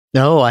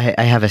No, I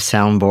have a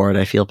soundboard.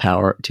 I feel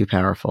too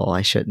powerful.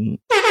 I shouldn't.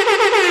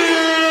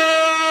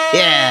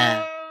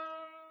 Yeah.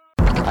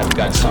 I've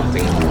got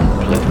something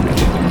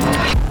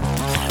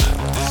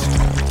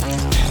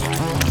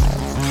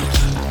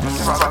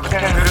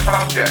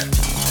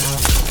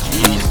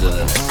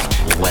Jesus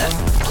wet.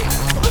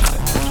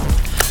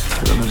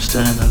 I don't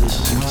understand how this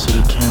is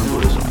considered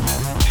cannibalism.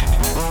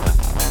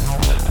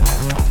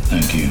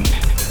 Thank you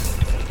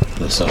for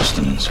the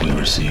sustenance we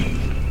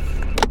receive.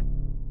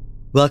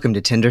 Welcome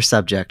to Tender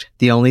Subject,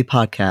 the only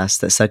podcast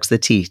that sucks the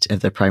teat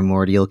of the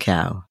primordial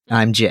cow.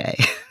 I'm Jay.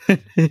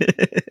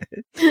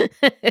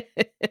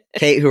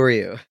 Kate, who are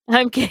you?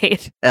 I'm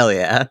Kate. Hell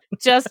yeah.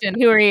 Justin,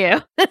 who are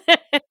you?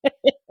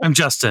 I'm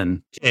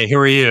Justin. Hey, who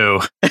are you?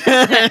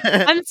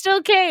 I'm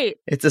still Kate.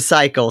 It's a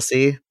cycle,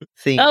 see?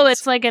 Themes. Oh,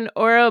 it's like an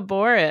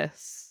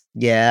Ouroboros.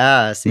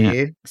 Yeah, see?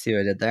 Yeah. See what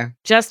I did there?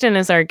 Justin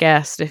is our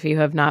guest, if you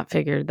have not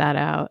figured that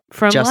out.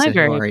 From Justin,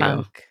 Library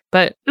Punk.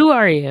 But who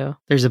are you?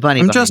 There's a bunny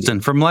I'm behind Justin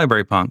you. from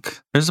Library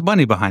Punk. There's a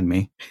bunny behind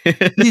me.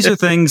 These are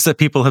things that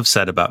people have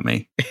said about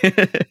me.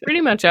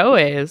 Pretty much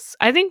always.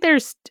 I think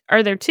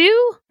are there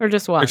two or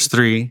just one? There's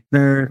three.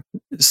 There's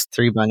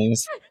three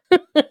bunnies.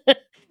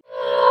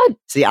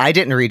 See, I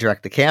didn't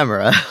redirect the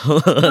camera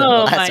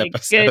Oh last my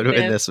episode goodness.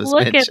 when this was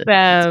Look mentioned. at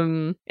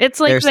them. It's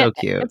like They're so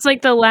cute. It's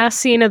like the last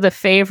scene of The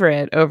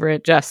Favorite over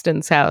at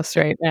Justin's house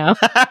right now.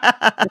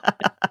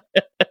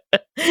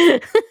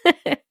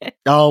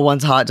 Oh,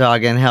 one's hot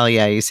dogging. Hell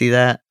yeah, you see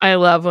that? I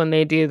love when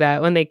they do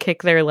that, when they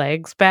kick their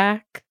legs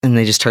back. And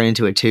they just turn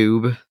into a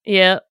tube.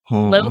 Yeah,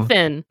 Oh.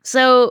 loafing.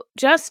 So,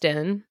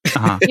 Justin,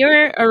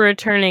 you're a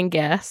returning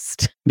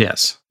guest.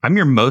 Yes. I'm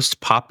your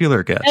most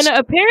popular guest. And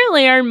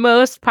apparently our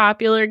most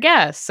popular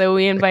guest. So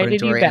we According invited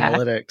to you our back.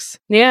 analytics.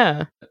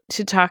 Yeah.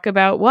 To talk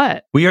about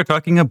what? We are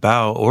talking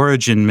about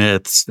origin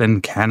myths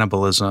and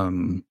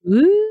cannibalism.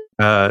 Ooh.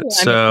 So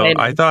excited.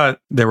 I thought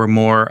there were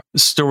more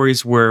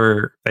stories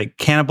where like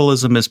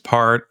cannibalism is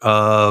part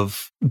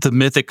of the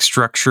mythic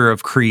structure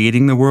of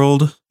creating the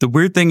world. The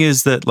weird thing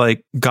is that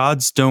like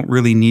gods don't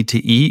really need to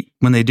eat.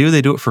 When they do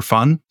it for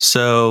fun.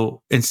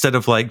 So instead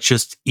of like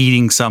just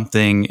eating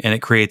something and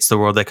it creates the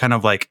world, they kind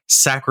of like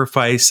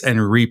sacrifice and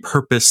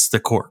repurpose the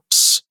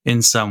corpse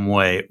in some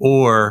way.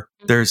 Or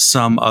there's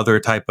some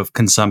other type of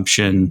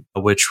consumption,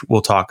 which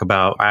we'll talk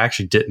about. I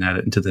actually didn't add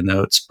it into the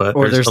notes, but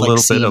Or there's a like little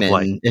bit semen of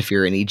like, if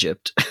you're in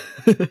Egypt.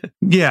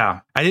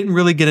 yeah, I didn't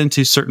really get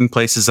into certain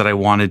places that I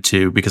wanted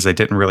to because I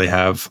didn't really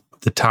have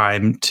the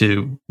time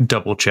to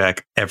double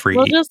check every.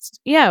 We'll just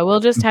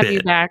have you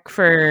bit. back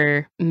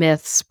for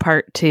myths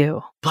part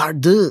 2.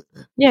 Pardon.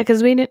 Yeah,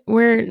 because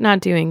we're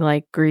not doing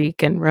like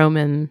Greek and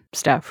Roman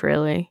stuff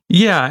really.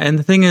 Yeah, and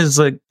the thing is,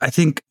 like, I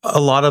think a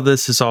lot of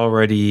this is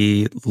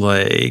already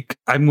like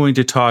I'm going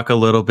to talk a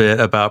little bit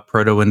about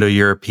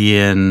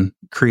Proto-Indo-European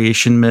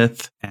creation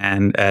myth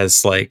and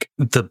as like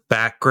the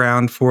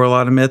background for a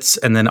lot of myths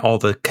and then all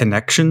the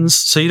connections.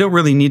 So you don't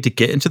really need to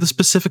get into the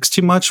specifics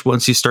too much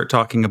once you start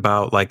talking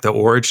about like the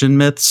origin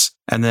myths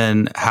and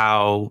then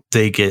how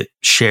they get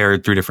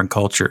shared through different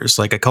cultures.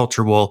 Like a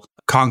culture will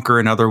conquer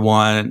another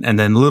one, and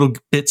then little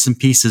bits and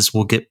pieces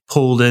will get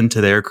pulled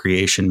into their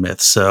creation myth.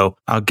 So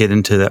I'll get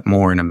into that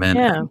more in a minute.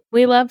 Yeah,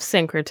 we love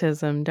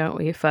syncretism, don't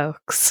we,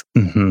 folks?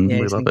 Mm-hmm. Yeah,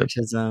 We love it.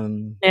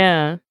 syncretism.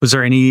 Yeah. Was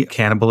there any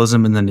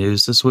cannibalism in the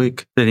news this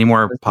week? Did any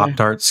more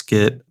Pop-Tarts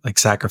get like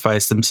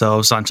sacrifice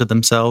themselves onto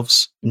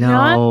themselves?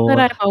 No. Not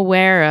that I'm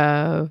aware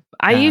of.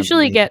 I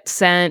usually Sadly. get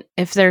sent,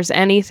 if there's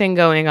anything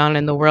going on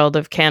in the world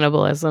of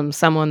cannibalism,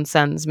 someone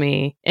sends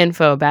me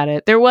info about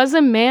it. There was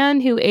a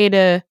man who ate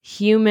a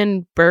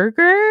human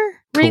burger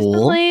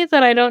recently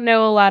that I don't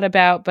know a lot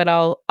about, but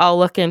I'll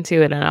look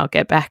into it and I'll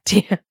get back to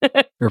you.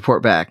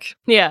 Report back.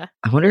 Yeah.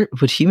 I wonder,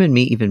 would human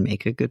meat even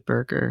make a good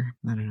burger?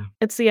 I don't know.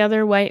 It's the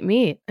other white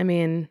meat. I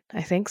mean,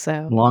 I think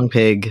so. Long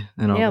pig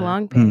and all Yeah, that.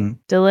 long pig.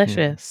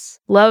 Delicious.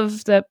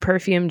 Love the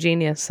Perfume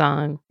Genius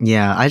song.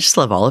 Yeah, I just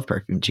love all of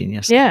Perfume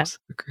Genius. Yeah.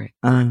 They're great.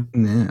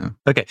 Yeah.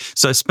 Okay.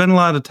 So I spent a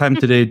lot of time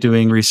today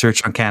doing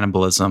research on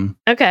cannibalism.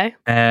 Okay.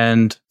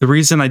 And the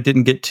reason I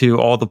didn't get to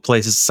all the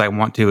places I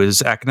want to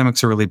is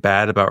academics are really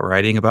bad about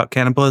writing about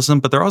cannibalism,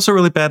 but they're also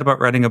really bad about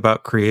writing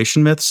about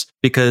creation myths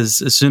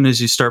because as soon as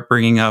you start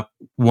bringing up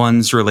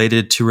ones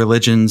related to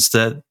religions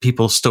that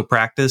people still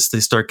practice, they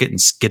start getting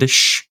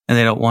skittish and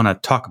they don't want to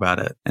talk about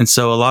it. And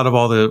so a lot of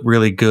all the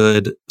really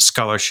good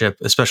scholarship,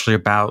 especially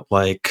about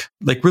like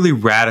really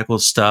radical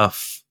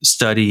stuff,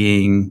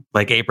 studying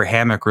like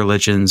Abrahamic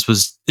religions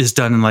is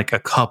done in like a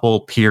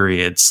couple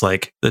periods,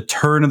 like the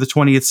turn of the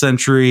 20th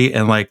century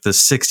and like the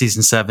 60s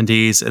and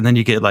 70s. And then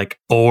you get like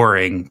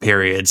boring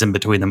periods in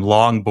between them,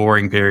 long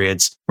boring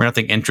periods where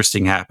nothing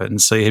interesting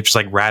happens. So you have just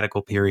like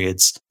radical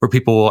periods where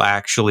people will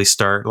actually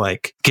start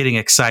like getting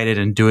excited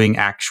and doing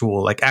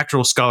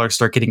actual scholars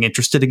start getting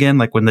interested again.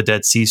 Like when the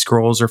Dead Sea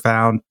Scrolls are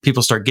found,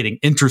 people start getting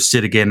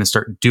interested again and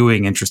start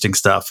doing interesting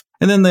stuff.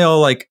 And then they all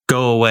like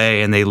go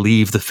away and they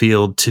leave the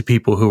field to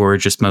people who are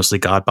just mostly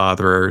God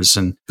botherers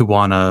and who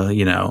want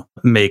to,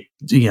 make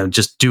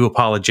just do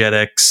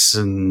apologetics,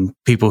 and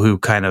people who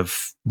kind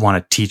of want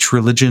to teach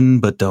religion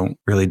but don't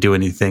really do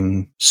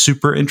anything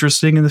super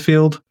interesting in the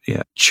field.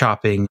 Yeah,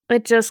 chopping.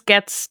 It just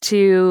gets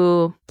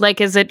to,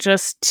 like, is it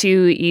just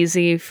too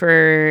easy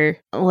for,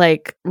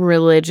 like,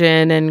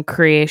 religion and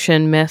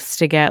creation myths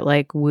to get,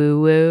 like,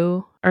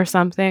 woo-woo or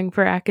something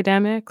for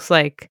academics?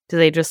 Like, do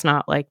they just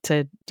not like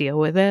to deal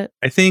with it?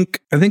 I think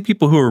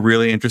people who are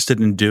really interested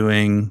in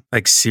doing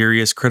like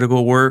serious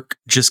critical work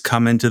just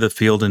come into the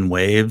field in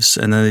waves,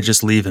 and then they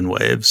just leave in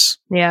waves.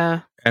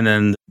 Yeah. And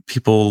then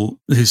people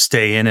who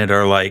stay in it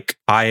are like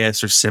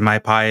pious or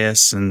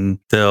semi-pious, and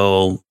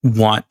they'll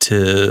want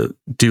to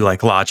do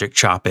like logic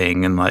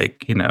chopping and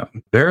like,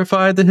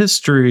 verify the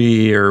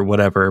history or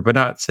whatever, but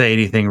not say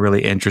anything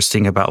really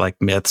interesting about like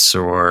myths,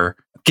 or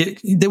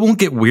they won't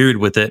get weird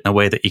with it in a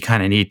way that you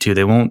kind of need to.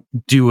 They won't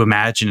do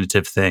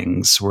imaginative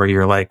things where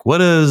you're like, what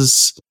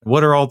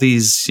are all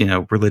these,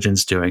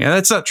 religions doing? And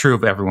that's not true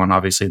of everyone,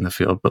 obviously, in the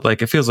field, but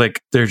like, it feels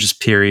like there's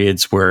just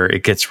periods where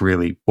it gets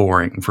really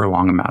boring for a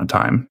long amount of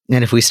time.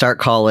 And if we start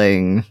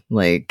calling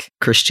like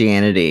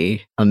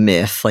Christianity a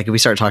myth, like if we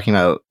start talking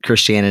about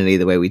Christianity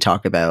the way we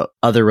talk about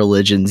other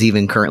religions,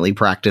 even currently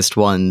practiced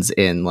ones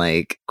in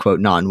like quote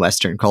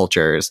non-Western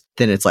cultures,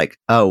 then it's like,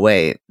 oh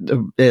wait,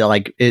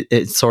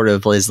 it sort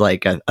of is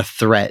like a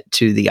threat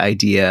to the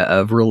idea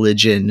of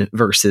religion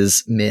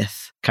versus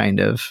myth, kind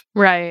of.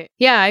 Right.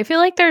 Yeah, I feel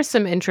like there's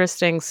some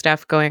interesting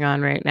stuff going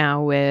on right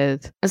now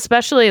with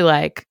especially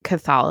like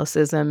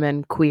Catholicism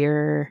and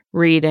queer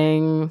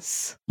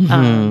readings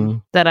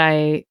that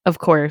I, of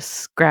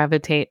course,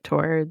 gravitate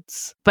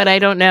towards. But I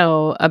don't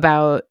know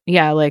about,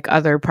 like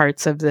other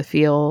parts of the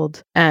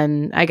field.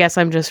 And I guess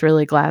I'm just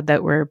really glad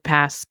that we're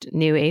past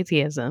new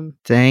atheism.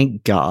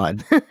 Thank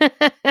God.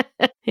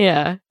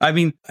 Yeah. I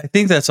mean, I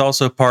think that's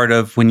also part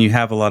of when you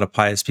have a lot of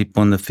pious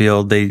people in the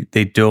field, they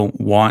don't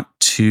want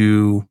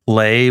to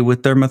play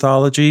with their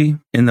mythology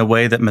in the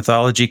way that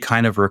mythology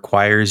kind of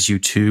requires you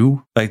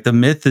to. Like, the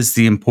myth is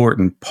the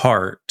important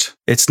part.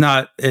 It's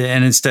not,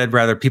 and instead,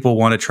 rather, people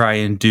want to try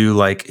and do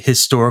like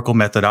historical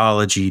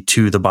methodology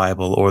to the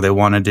Bible, or they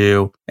want to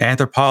do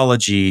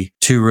anthropology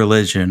to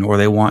religion, or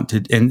they want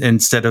to,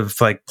 instead of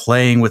like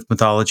playing with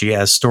mythology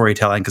as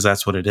storytelling, because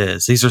that's what it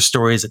is. These are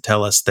stories that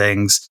tell us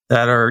things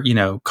that are,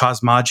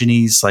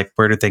 cosmogonies, like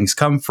where do things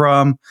come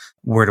from?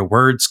 Where do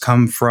words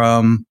come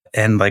from?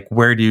 And like,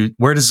 where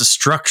does the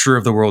structure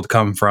of the world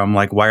come from?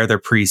 Like, why are there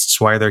priests?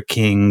 Why are there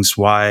kings?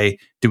 Why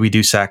do we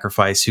do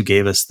sacrifice? Who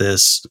gave us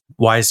this?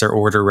 Why is there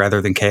order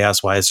rather than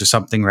chaos? Why is there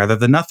something rather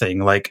than nothing?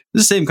 Like,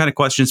 the same kind of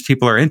questions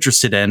people are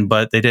interested in,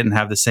 but they didn't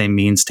have the same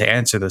means to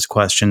answer those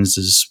questions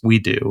as we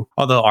do.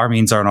 Although our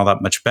means aren't all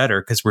that much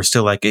better, because we're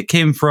still like, it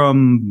came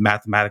from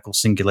mathematical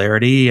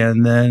singularity,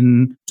 and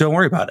then don't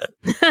worry about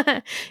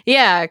it.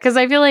 Yeah, because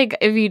I feel like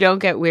if you don't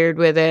get weird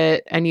with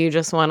it and you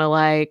just want to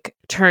like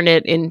turn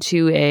it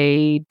into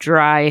a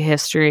dry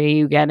history,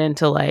 you get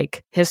into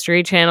like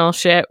History Channel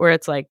shit where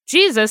it's like,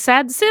 Jesus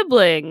had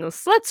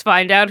siblings, let's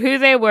find out who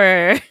they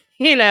were.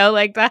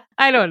 Like that.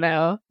 I don't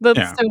know.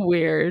 That's so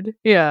weird.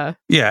 Yeah.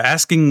 Yeah.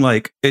 Asking,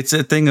 like, it's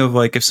a thing of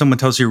like, if someone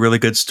tells you a really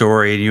good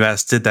story and you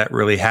ask, did that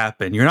really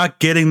happen? You're not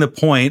getting the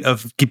point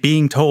of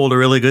being told a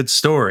really good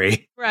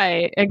story.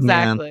 Right.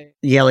 Exactly.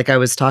 Yeah. Like I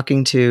was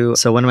talking to,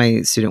 so one of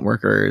my student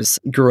workers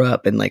grew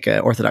up in like an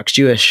Orthodox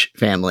Jewish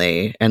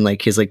family, and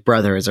like his like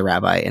brother is a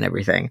rabbi and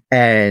everything.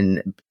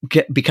 And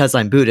because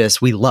I'm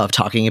Buddhist, we love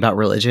talking about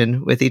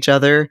religion with each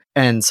other.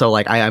 And so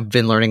like I've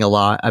been learning a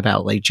lot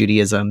about like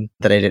Judaism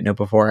that I didn't know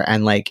before.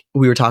 And like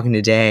we were talking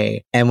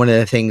today, and one of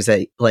the things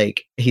that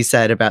like he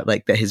said about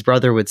like that his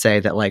brother would say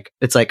that like,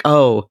 it's like,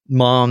 oh,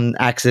 mom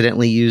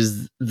accidentally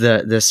used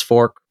this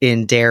fork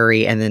in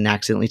dairy and then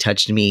accidentally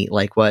touched meat.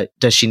 Like, what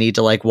does she need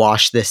to like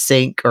wash this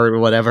sink or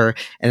whatever?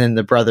 And then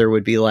the brother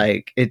would be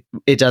like,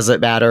 it doesn't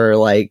matter,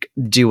 like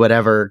do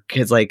whatever,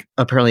 because like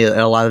apparently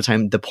a lot of the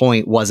time the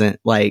point wasn't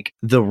like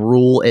the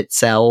rule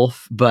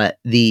itself, but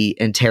the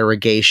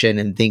interrogation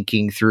and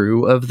thinking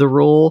through of the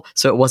rule.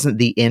 So it wasn't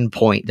the end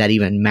point that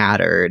even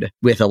mattered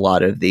with a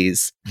lot of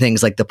these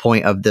things. Like the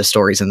point of the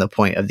stories and the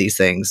point of these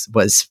things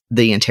was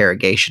the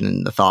interrogation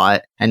and the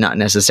thought, and not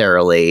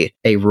necessarily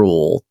a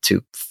rule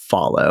to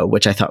follow,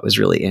 which I thought was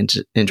really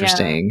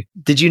interesting.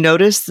 Yeah. Did you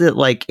notice that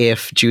like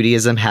if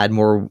Judaism had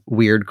more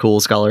weird, cool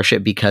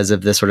scholarship because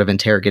of the sort of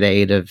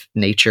interrogative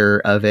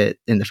nature of it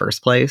in the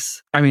first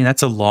place? I mean,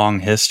 that's a long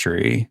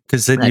history,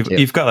 because then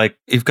you've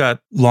got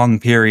long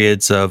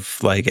periods of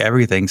like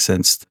everything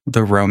since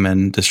the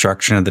Roman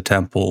destruction of the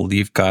temple.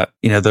 You've got,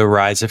 the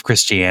rise of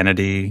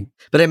Christianity.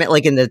 But I meant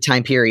like in the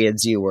time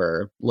periods you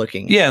were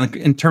looking at. Yeah,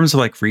 in terms of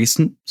like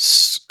recent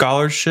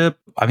scholarship,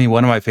 I mean,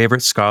 one of my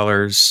favorite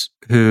scholars,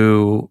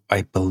 who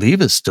I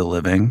believe is still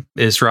living,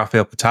 is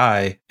Raphael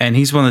Bataille. And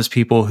he's one of those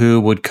people who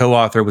would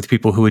co-author with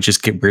people who would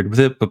just get weird with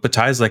it. But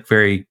Bataille's like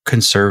very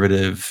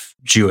conservative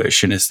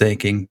Jewish in his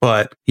thinking,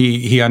 but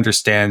he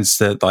understands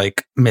that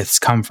like myths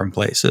come from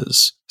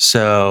places.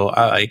 So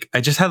I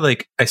just had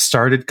I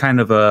started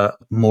kind of a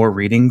more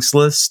readings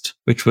list,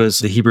 which was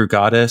The Hebrew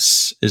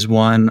Goddess is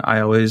one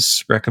I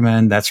always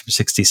recommend. That's from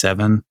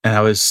 1967. And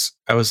I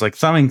was like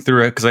thumbing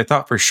through it because I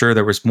thought for sure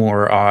there was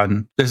more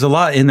on, there's a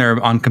lot in there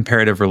on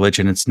comparative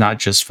religion. It's not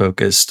just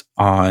focused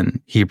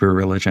on Hebrew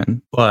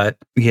religion, but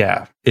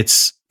yeah,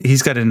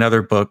 he's got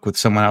another book with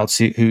someone else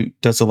who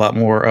does a lot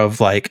more of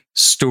like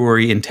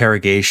story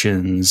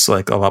interrogations,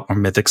 like a lot more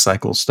mythic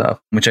cycle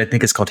stuff, which I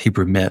think is called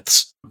Hebrew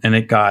Myths. And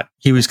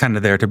he was kind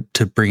of there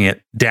to bring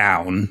it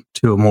down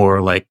to a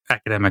more like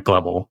academic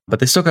level, but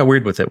they still got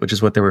weird with it, which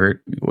is what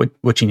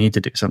you need to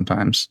do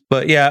sometimes.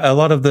 But yeah,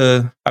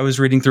 I was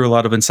reading through a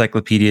lot of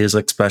encyclopedias,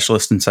 like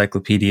specialist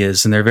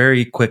encyclopedias, and they're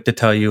very quick to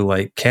tell you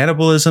like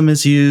cannibalism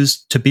is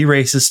used to be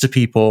racist to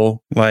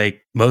people,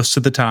 like most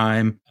of the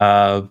time.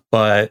 And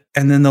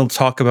then they'll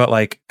talk about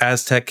like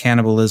Aztec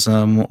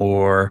cannibalism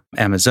or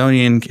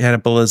Amazonian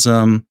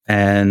cannibalism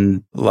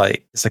and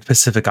like it's like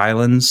Pacific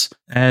Islands.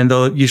 And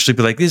they'll usually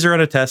be like, these are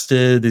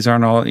unattested. These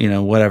aren't all,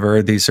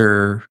 whatever. These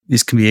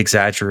can be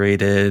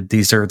exaggerated.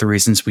 These are the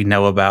reasons we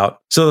know about.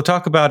 So they'll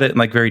talk about it in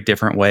like very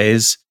different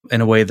ways,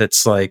 in a way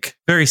that's like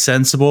very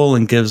sensible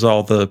and gives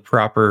all the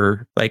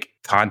proper like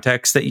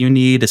context that you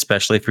need,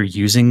 especially if you're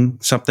using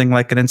something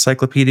like an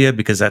encyclopedia,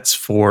 because that's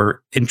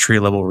for entry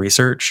level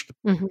research.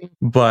 Mm-hmm.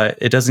 But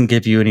it doesn't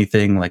give you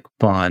anything like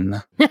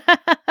fun.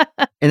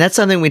 And that's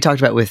something we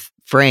talked about with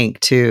Frank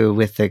too,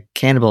 with the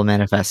Cannibal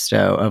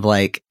Manifesto, of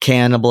like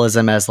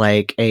cannibalism as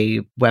like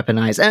a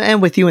weaponized,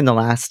 and with you in the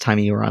last time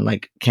you were on,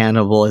 like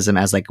cannibalism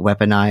as like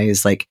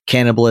weaponized, like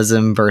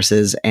cannibalism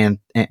versus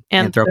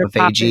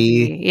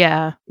anthropophagy.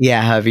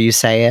 Yeah, however you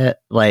say it,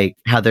 like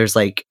how there's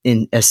like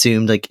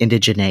assumed like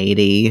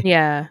indigeneity.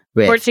 Yeah.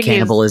 With Portuguese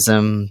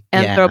cannibalism,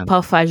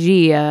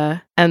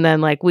 anthropophagia, and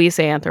then like we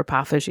say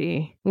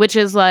anthropophagy, which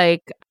is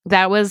like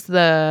that was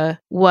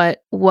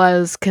what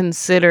was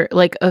considered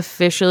like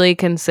officially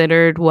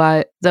considered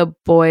what the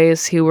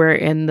boys who were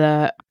in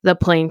the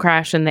plane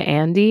crash in the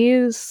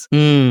Andes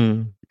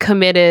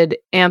committed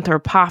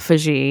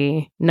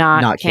anthropophagy,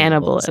 not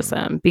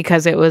cannibalism,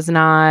 because it was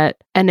not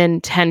an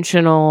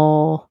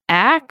intentional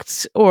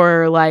act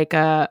or like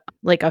a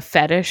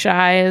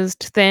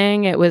fetishized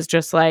thing. It was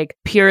just like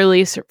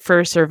purely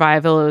for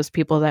survival. It was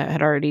people that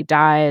had already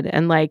died.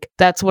 And like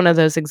that's one of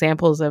those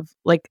examples of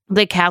like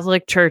the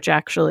Catholic Church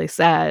actually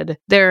said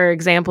there are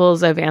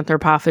examples of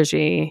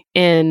anthropophagy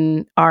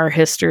in our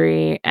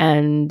history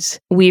and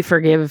we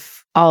forgive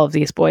all of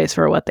these boys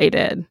for what they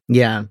did.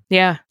 Yeah.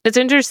 It's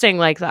interesting,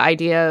 like the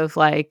idea of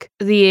like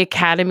the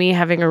Academy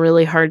having a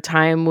really hard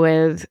time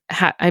with,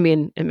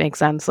 it makes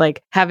sense,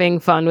 like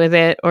having fun with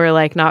it or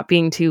like not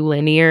being too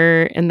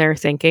linear in their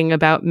thinking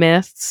about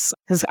myths.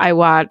 Because I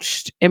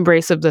watched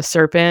Embrace of the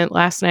Serpent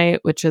last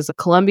night, which is a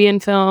Colombian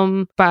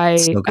film by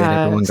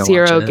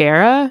Ciro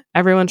Guerra.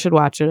 Everyone should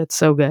watch it. It's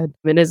so good.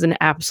 It is an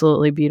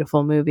absolutely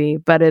beautiful movie,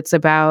 but it's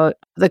about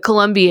the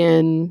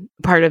Colombian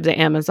part of the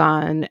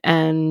Amazon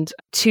and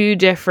two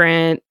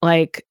different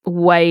like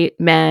white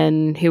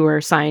men who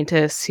are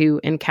scientists who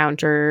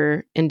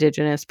encounter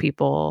indigenous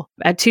people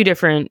at two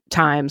different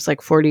times,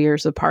 like 40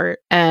 years apart.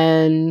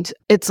 And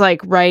it's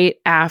like right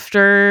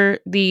after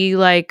the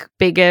like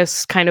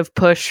biggest kind of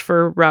push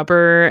for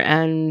rubber,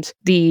 and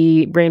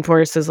the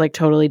rainforest is like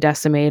totally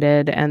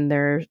decimated, and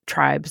there are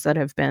tribes that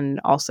have been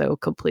also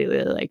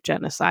completely like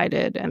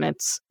genocided. And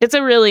it's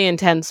a really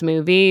intense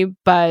movie,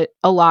 but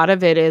a lot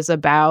of it is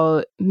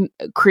about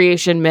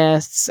creation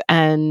myths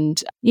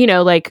and,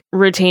 like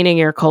retaining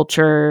your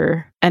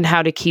culture and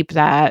how to keep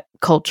that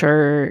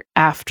culture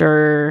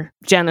after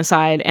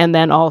genocide, and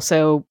then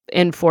also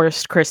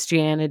enforced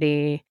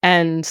Christianity.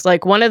 And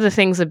like one of the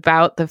things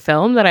about the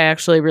film that I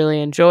actually really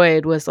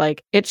enjoyed was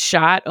like it's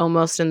shot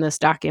almost in this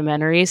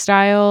documentary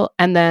style,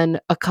 and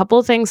then a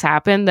couple things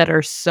happen that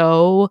are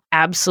so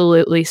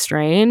absolutely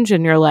strange,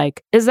 and you're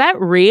like, is that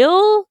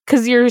real?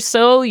 Because you're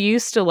so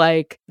used to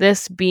like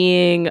this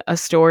being a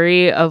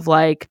story of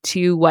like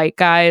two white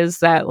guys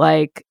that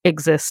like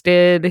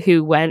existed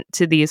who went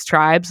to these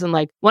tribes, and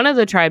like one of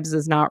the tribes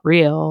is not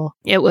real.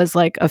 It was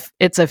like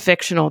it's a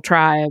fictional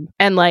tribe,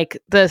 and like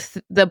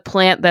the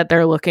plant that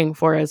they're looking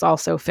for is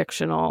also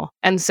fictional.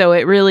 And so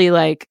it really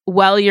like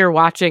while you're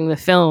watching the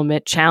film,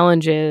 it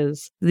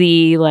challenges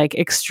the like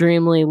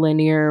extremely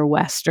linear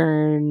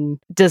Western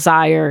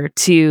desire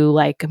to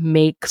like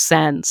make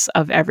sense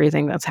of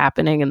everything that's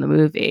happening in the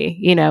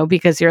movie,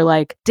 because you're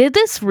like, did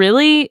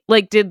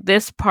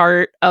this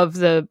part of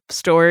the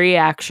story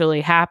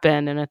actually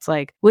happen? And it's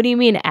like, what do you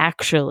mean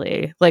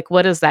actually? Like,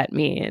 what does that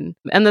mean?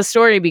 And the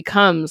story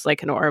becomes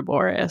like an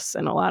Ouroboros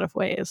in a lot of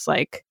ways.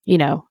 Like,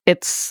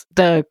 it's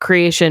the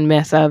creation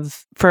myth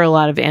of, for a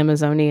lot of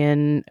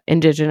Amazonian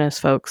indigenous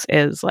folks,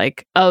 is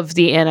like of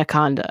the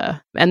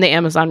anaconda, and the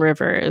Amazon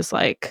River is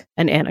like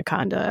an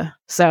anaconda.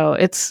 So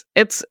it's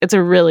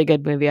a really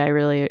good movie. I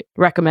really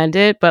recommend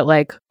it. But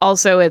like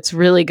also it's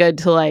really good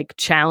to like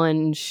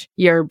challenge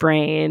your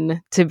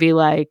brain to be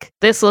like,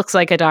 this looks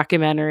like a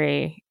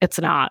documentary. It's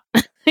not.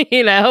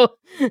 you know?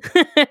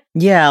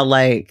 Yeah,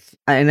 like,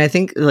 and I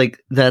think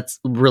like that's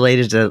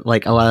related to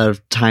like a lot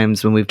of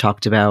times when we've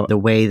talked about the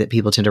way that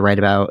people tend to write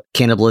about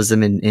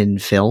cannibalism in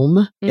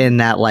film, in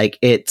that like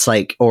it's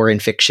like, or in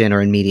fiction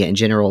or in media in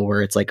general,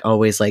 where it's like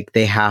always like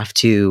they have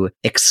to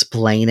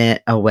explain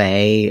it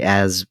away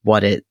as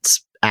what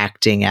it's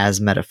acting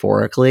as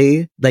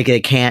metaphorically. Like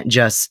they can't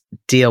just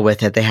deal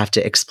with it. They have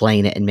to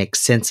explain it and make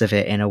sense of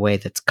it in a way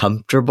that's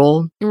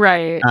comfortable.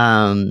 Right.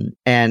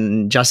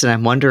 And Justin,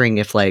 I'm wondering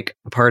if like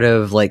part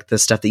of like the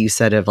stuff that you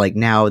said of like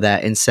now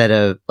that instead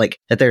of like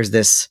that there's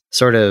this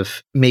sort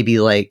of maybe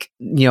like,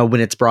 you know, when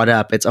it's brought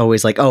up, it's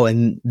always like, oh,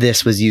 and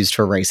this was used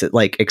for race,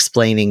 like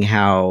explaining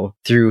how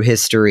through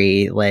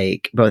history,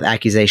 like both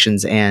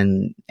accusations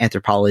and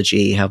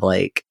anthropology have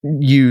like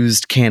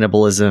used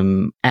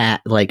cannibalism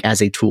at like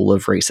as a tool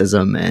of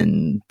racism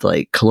and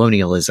like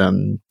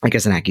colonialism, like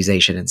as an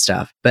accusation and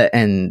stuff. But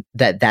and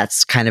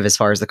that's kind of as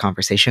far as the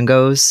conversation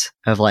goes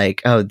of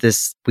like, oh,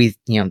 this we,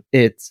 you know,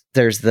 it's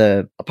there's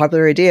the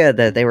popular idea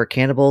that they were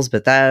cannibals,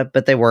 but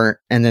they weren't,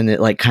 and then it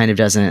like kind of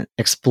doesn't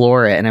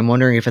explore it. And I'm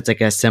wondering if it's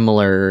like a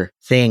similar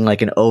thing,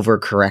 like an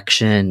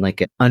overcorrection,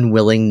 like an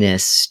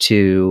unwillingness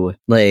to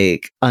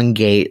like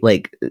ungate,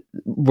 like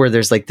where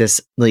there's like this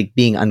like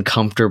being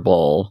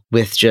uncomfortable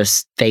with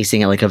just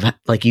facing it, like of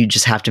like you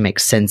just have to make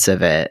sense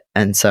of it.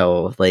 And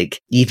so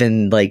like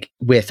even like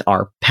with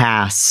our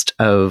past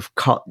of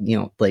you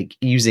know like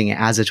using it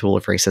as a tool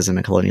of racism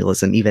and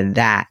colonialism, even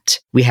that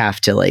we have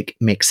to like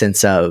make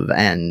sense of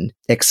and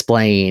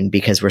explain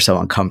because we're so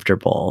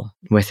uncomfortable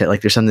with it.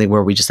 Like there's something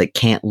where we just like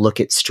can't look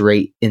it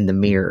straight in the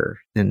mirror.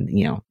 And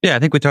you know, yeah, I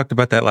think we talked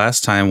about that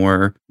last time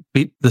where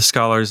the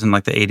scholars in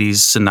like the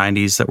 80s and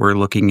 90s that were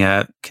looking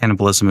at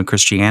cannibalism and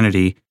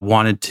Christianity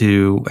wanted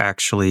to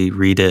actually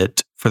read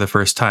it for the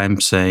first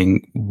time,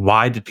 saying,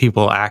 why did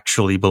people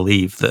actually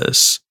believe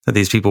this? That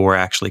these people were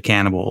actually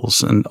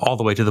cannibals, and all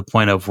the way to the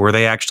point of were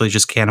they actually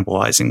just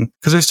cannibalizing?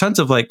 Because there's tons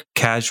of like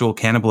casual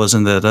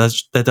cannibalism that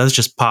does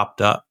just popped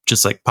up,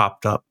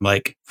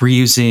 like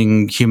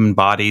reusing human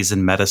bodies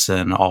in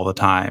medicine all the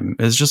time.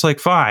 It's just like,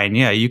 fine,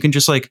 yeah, you can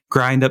just like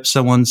grind up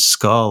someone's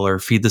skull or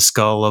feed the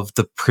skull of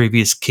the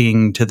previous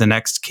king to the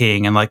next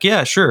king, and like,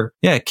 yeah, sure,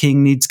 yeah,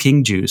 king needs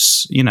king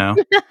juice, you know.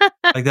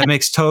 Like that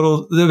makes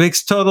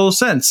total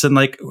sense. And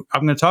like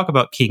I'm going to talk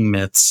about king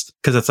myths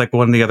because it's like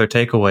one of the other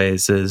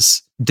takeaways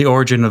is the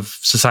origin of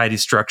society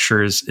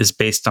structures is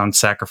based on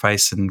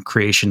sacrifice and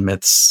creation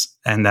myths.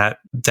 And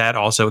that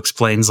also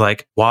explains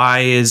like why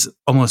is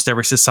almost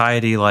every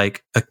society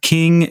like a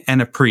king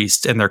and a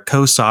priest, and they're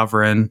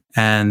co-sovereign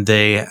and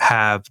they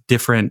have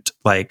different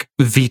like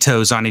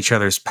vetoes on each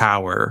other's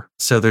power.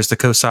 So there's the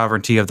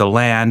co-sovereignty of the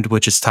land,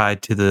 which is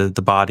tied to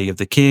the body of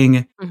the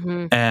king,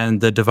 and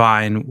the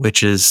divine,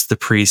 which is the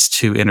priest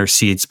who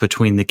intercedes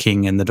between the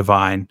king and the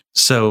divine.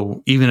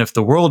 So even if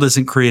the world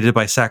isn't created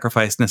by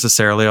sacrifice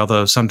necessarily,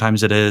 although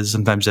sometimes it is,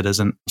 sometimes it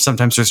isn't.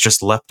 Sometimes there's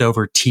just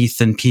leftover teeth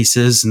and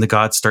pieces and the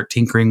gods start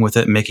tinkering with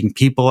it and making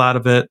people out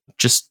of it.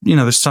 Just, you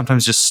know, there's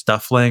sometimes just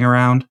stuff laying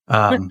around.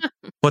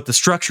 But the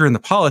structure and the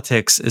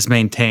politics is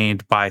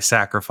maintained by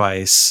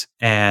sacrifice,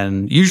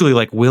 and usually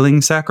like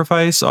willing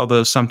sacrifice,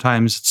 although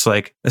sometimes it's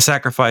like a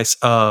sacrifice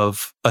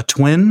of a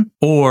twin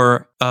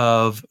or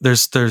of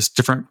there's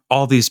different,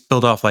 all these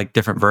build off like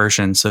different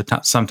versions. So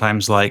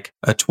sometimes like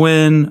a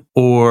twin,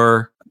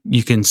 or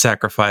you can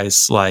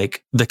sacrifice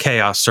like the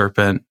chaos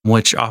serpent,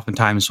 which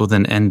oftentimes will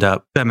then end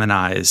up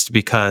feminized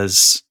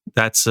because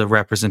that's a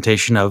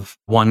representation of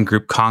one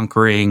group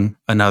conquering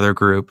another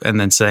group and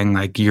then saying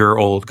like your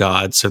old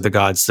gods are the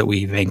gods that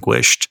we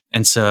vanquished.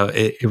 And so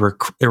it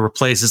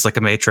replaces like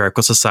a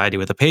matriarchal society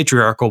with a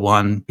patriarchal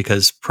one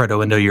because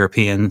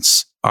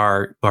Proto-Indo-Europeans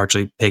are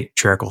largely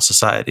patriarchal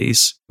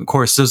societies. Of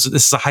course, this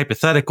is a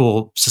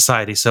hypothetical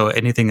society, so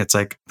anything that's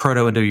like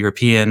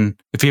Proto-Indo-European,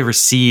 if you ever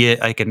see it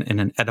like in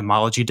an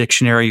etymology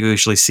dictionary, you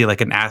usually see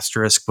like an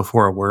asterisk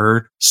before a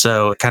word.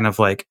 So it kind of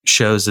like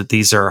shows that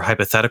these are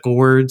hypothetical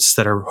words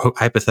that are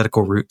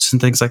hypothetical roots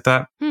and things like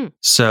that.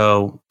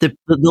 So the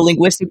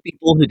linguistic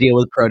people who deal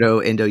with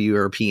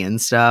Proto-Indo-European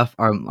stuff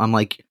I'm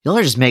like, y'all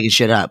are just making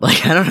shit up.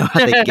 Like, I don't know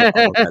how they get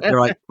all of that. They're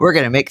like, we're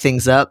going to make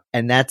things up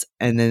and that's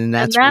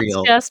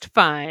real. Just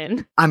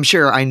fine. I'm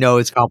sure I know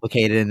it's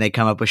complicated and they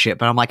come up with shit,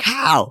 but I'm like,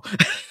 how?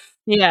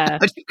 Yeah.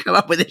 How'd you come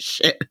up with this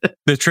shit?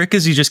 The trick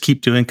is you just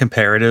keep doing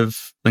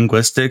comparative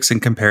linguistics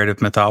and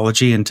comparative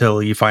mythology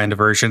until you find a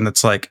version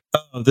that's like,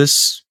 oh,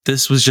 this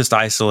was just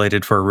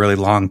isolated for a really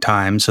long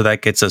time. So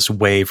that gets us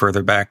way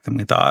further back than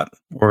we thought.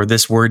 Or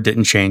this word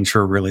didn't change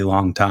for a really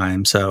long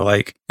time. So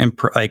like in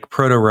like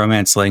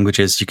proto-Romance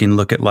languages, you can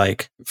look at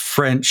like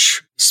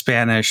French,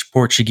 Spanish,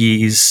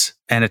 Portuguese,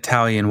 and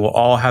Italian will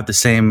all have the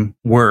same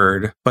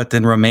word, but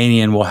then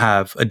Romanian will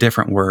have a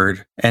different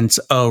word. And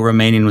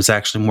Romanian was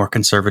actually more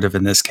conservative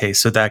in this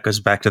case. So that goes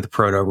back to the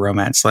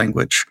proto-Romance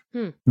language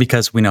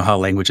because we know how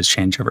languages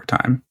change over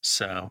time.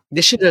 So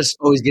this should just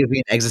always give me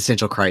an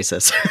existential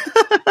crisis.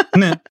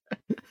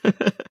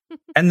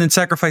 And then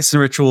sacrifice and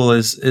ritual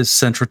is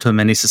central to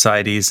many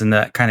societies, and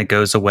that kind of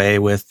goes away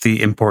with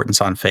the importance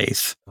on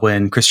faith.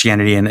 when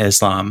Christianity and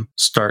Islam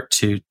start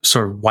to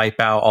sort of wipe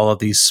out all of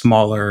these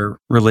smaller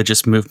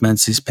religious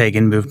movements, these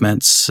pagan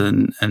movements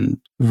and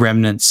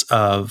remnants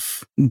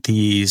of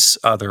these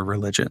other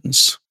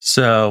religions.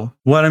 So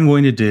what I'm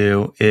going to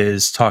do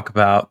is talk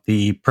about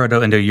the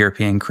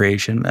Proto-Indo-European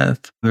creation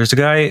myth. There's a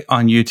guy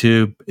on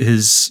YouTube.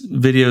 His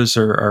videos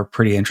are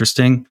pretty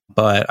interesting,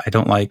 but I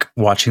don't like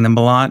watching them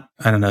a lot.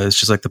 I don't know. It's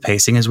just like the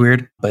pacing is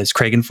weird, but it's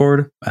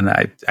Kragenford, and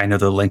I know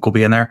the link will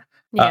be in there.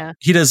 Yeah.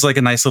 He does like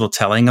a nice little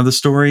telling of the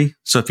story.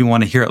 So if you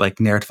want to hear it like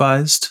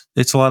narrativized,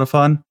 it's a lot of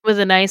fun. With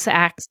a nice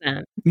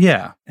accent.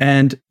 Yeah.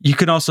 And you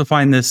can also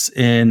find this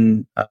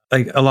in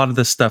like a lot of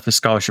this stuff is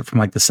scholarship from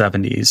like the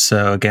 70s.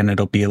 So again,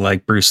 it'll be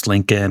like Bruce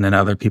Lincoln and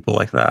other people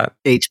like that.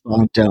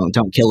 Don't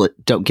kill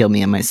it. Don't kill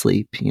me in my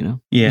sleep, you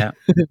know? Yeah.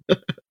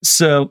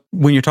 So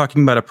when you're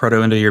talking about a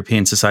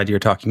Proto-Indo-European society, you're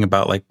talking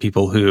about like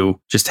people who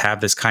just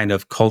have this kind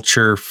of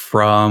culture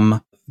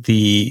from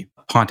the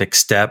Pontic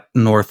steppe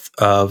north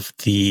of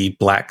the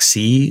Black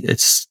Sea.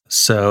 It's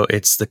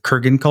the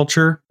Kurgan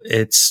culture.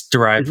 It's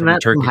derived from the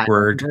Turkic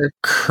word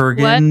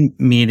Kurgan,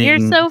 meaning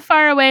You're so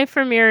far away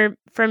from your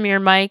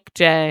mic,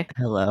 Jay.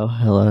 Hello.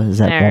 Is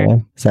that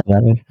better? Is that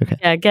better? Okay.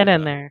 Yeah, get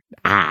in there.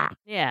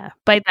 Yeah,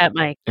 bite that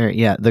mic.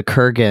 Yeah, the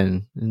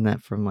Kurgan. Isn't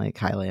that from like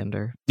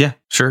Highlander? Yeah,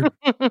 sure.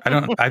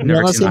 I've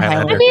never seen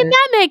Highlander. I mean,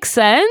 that makes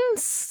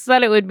sense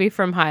that it would be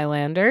from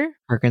Highlander.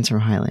 Kurgan's from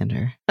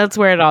Highlander. That's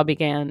where it all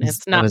began.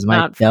 It's That was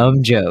my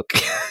dumb joke.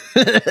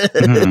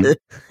 Mhm.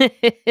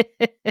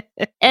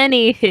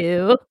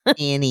 Anywho,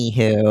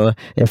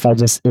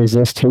 is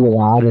this too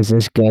loud? Is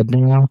this good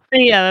now?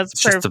 yeah, that's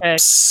It's just a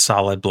perfect.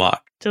 solid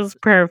block. Just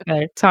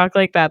perfect. Talk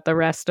like that the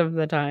rest of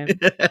the time.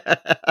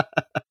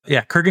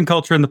 Yeah, Kurgan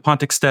culture in the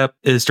Pontic steppe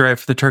is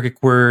derived from the Turkic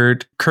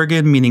word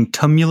Kurgan, meaning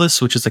tumulus,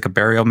 which is like a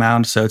burial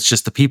mound. So it's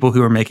just the people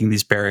who are making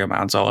these burial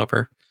mounds all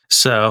over.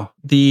 So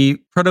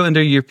the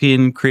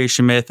Proto-Indo-European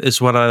creation myth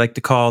is what I like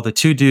to call the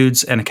two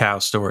dudes and a cow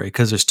story,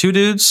 because there's two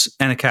dudes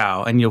and a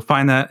cow, and you'll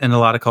find that in a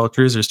lot of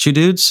cultures. There's two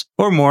dudes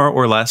or more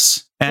or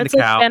less and It's a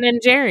like cow. Ben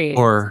and Jerry.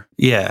 Or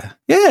yeah,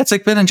 it's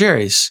like Ben and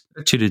Jerry's.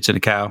 Two dudes and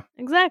a cow.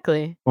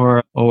 Exactly.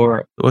 Or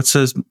what's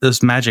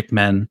those magic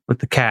men with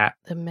the cat?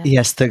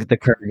 Yes, the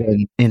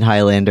Kurgan in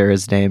Highlander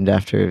is named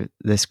after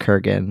this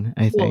Kurgan,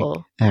 I think.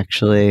 Cool.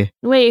 Actually.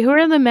 Wait, who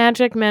are the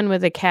magic men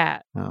with a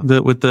cat? Oh.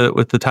 With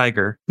the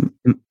tiger.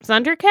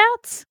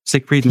 Thundercats?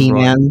 Siegfried and Roy.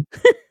 He-Man.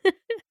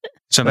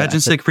 So imagine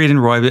Siegfried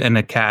and Roy and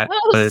a cat.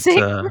 Oh, but it's,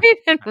 Siegfried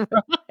and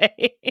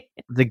Roy.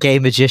 The gay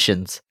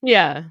magicians.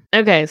 Yeah.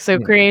 Okay, so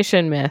Yeah.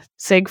 creation myth.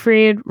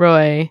 Siegfried,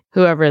 Roy,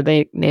 whoever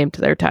they named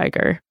their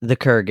tiger. The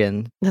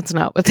Kurgan. That's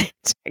not what they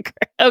tiger.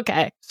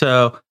 Okay.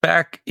 So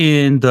back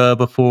in the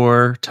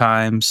before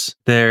times,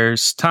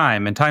 there's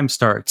time and time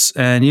starts.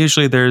 And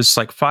usually there's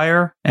like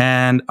fire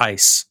and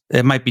ice.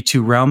 It might be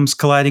two realms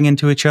colliding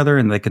into each other,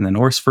 and like in the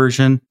Norse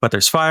version, but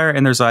there's fire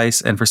and there's ice.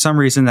 And for some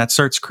reason that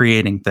starts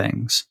creating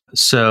things.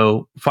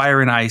 So fire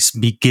and ice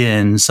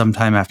begin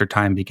sometime after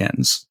time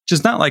begins, which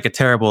is not like a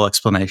terrible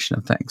explanation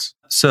of things.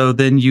 So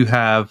then you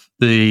have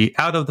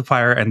out of the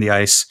fire and the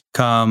ice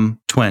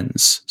come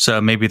twins. So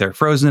maybe they're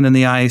frozen in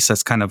the ice.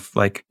 That's kind of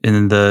like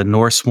in the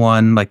Norse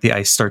one, like the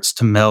ice starts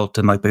to melt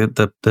and like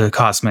the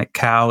cosmic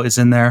cow is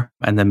in there,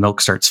 and then milk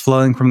starts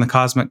flowing from the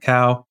cosmic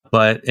cow.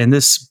 But in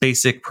this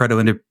basic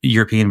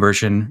Proto-Indo-European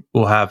version,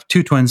 we'll have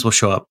two twins will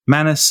show up,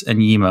 Manus and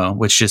Yemo,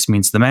 which just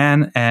means the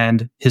man,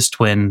 and his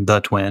twin, the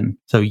twin.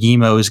 So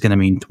Yemo is going to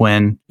mean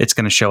twin. It's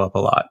going to show up a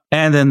lot.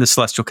 And then the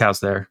celestial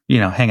cow's there,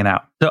 hanging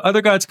out. So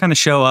other gods kind of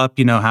show up,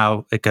 you know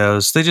how it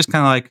goes. They just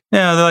kind of like,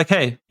 they're like,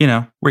 hey,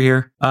 we're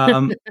here.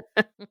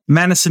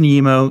 Manus and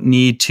Yemo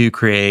need to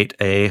create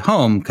a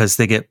home because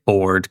they get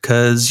bored,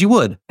 because you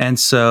would. And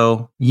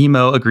so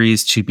Yemo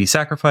agrees to be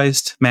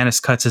sacrificed. Manus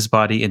cuts his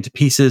body into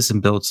pieces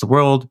and builds the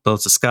world,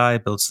 builds the sky,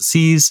 builds the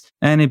seas,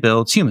 and he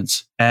builds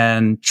humans.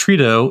 And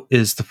Trito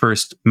is the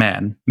first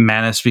man.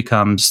 Manus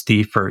becomes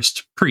the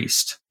first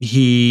priest.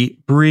 He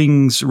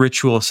brings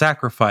ritual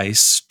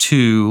sacrifice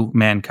to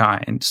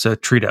mankind. So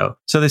Trito.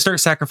 So they start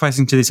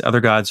sacrificing to these other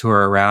gods who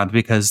are around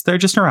because they're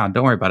just around.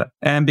 Don't worry about it.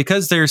 And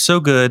because they're so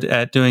good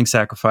at doing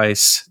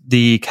sacrifice,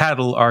 the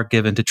cattle are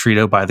given to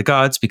Trito by the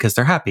gods because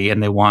they're happy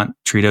and they want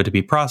Trito to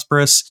be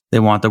prosperous. They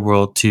want the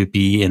world to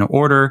be in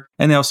order.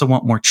 And they also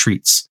want more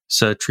treats.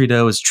 So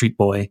Trito is treat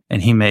boy,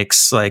 and he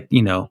makes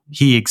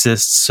he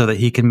exists so that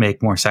he can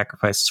make more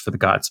sacrifices for the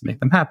gods to make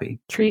them happy.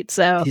 Treat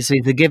so. He's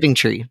the giving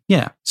tree.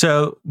 Yeah.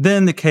 So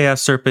then the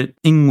chaos serpent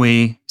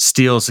Ingwe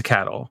steals the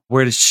cattle.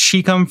 Where does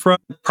she come from?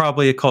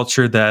 Probably a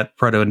culture that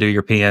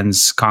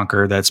Proto-Indo-Europeans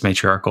conquer that's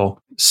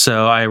matriarchal.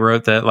 So I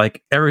wrote that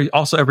like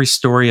every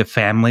story of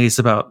families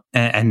about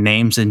and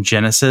names in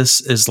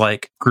Genesis is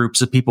like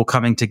groups of people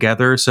coming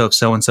together. So if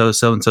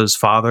so-and-so's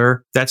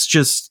father, that's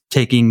just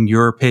taking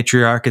your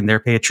patriarch and their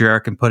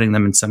patriarch and putting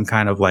them in some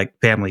kind of like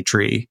family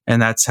tree.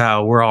 And that's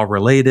how we're all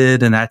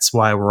related. And that's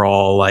why we're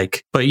all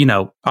like, but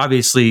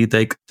obviously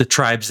the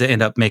tribes that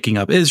end up making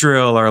up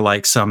Israel are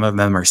like, some of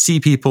them are sea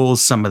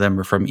peoples, some of them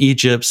are from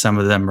Egypt, some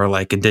of them are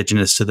like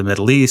indigenous to the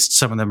Middle East,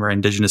 some of them are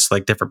indigenous to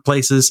like different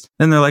places.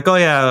 And they're like, oh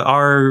yeah,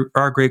 our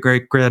our great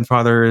great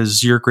grandfather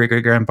is your great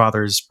great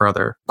grandfather's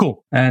brother.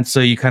 Cool. And so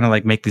you kind of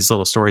like make these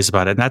little stories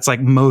about it. And that's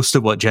like most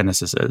of what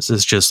Genesis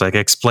is just like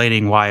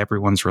explaining why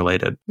everyone's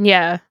related.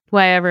 Yeah.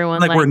 Why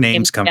everyone Like where came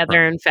names come together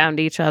from. and found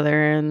each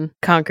other and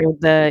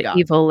conquered the Yeah.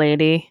 evil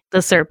lady,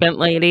 the serpent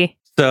lady.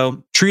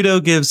 So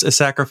Trito gives a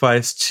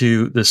sacrifice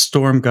to the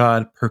storm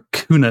god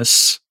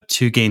Perkunus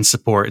to gain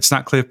support. It's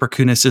not clear if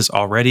Perkunus is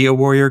already a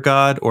warrior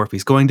god or if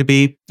he's going to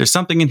be. There's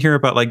something in here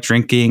about like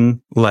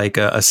drinking like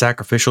a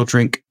sacrificial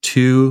drink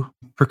to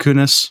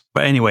Perkunus.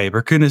 But anyway,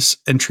 Perkunus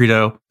and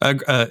Trito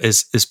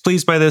is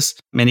pleased by this,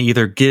 and he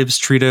either gives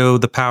Trito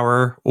the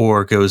power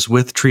or goes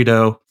with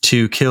Trito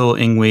to kill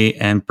Ingwe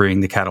and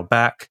bring the cattle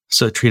back.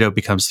 So Trito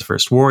becomes the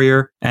first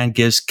warrior and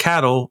gives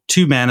cattle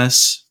to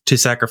Manus to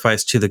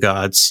sacrifice to the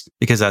gods,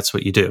 because that's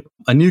what you do.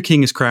 A new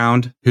king is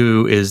crowned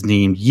who is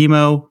named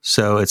Yimo,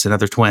 so it's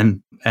another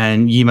twin.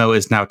 And Yimo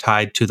is now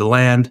tied to the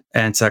land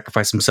and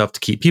sacrificed himself to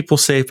keep people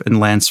safe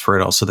and lands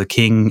fertile. So the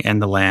king and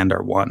the land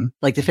are one.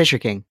 Like the Fisher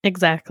King.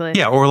 Exactly.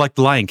 Yeah, or like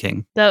the Lion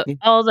King.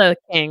 All the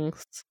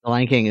kings. The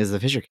Lion King is the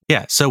Fisher King.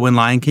 Yeah, so when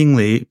Lion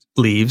King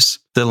leaves,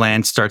 the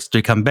land starts to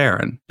become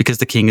barren because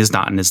the king is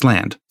not in his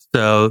land.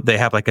 So they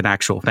have like an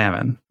actual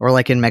famine. Or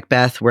like in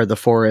Macbeth, where the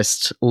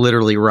forest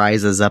literally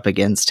rises up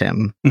against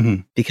him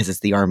because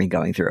it's the army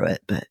going through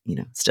it. But,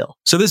 still.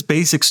 So this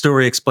basic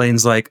story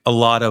explains like a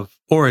lot of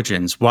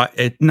origins. Why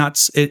it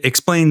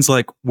explains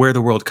like where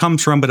the world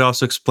comes from, but it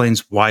also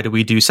explains why do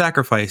we do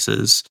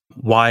sacrifices?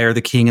 Why are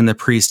the king and the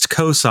priest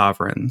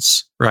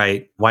co-sovereigns?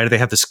 Right? Why do they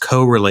have this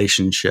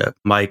co-relationship?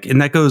 Like,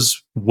 and that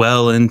goes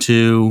well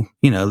into,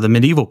 the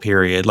medieval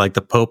period. Like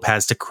the Pope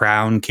has to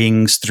crown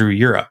kings through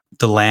Europe.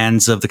 The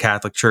lands of the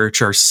Catholic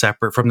Church are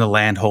separate from the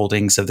land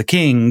holdings of the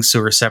kings,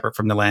 who are separate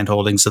from the land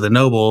holdings of the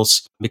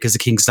nobles, because the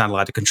king's not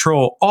allowed to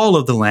control all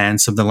of the land.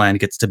 Some of the land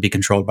gets to be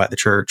controlled by the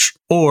church.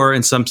 Or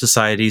in some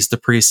societies, the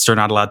priests are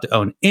not allowed to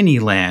own any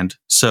land.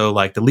 So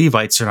like the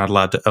Levites are not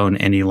allowed to own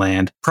any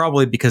land,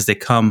 probably because they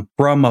come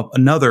from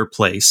another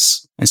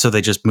place. And so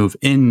they just move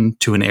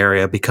into an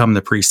area, become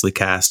the priestly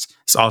caste.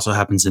 This also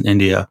happens in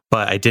India,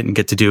 but I didn't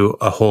get to do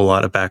a whole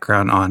lot of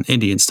background on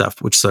Indian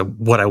stuff, which is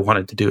what I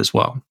wanted to do as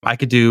well. I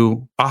could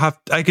do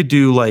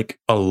like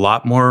a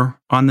lot more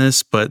on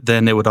this, but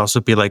then it would also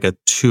be like a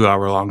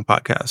 2-hour long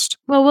podcast.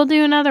 Well, we'll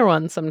do another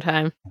one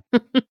sometime.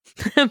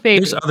 Maybe.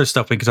 There's other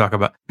stuff we could talk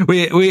about.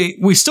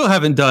 We still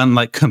haven't done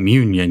like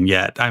communion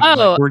yet.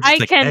 I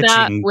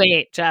cannot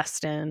wait,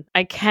 Justin.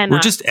 I cannot.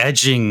 We're just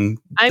edging.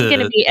 I'm going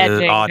to be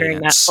edging during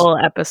that whole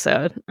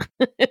episode.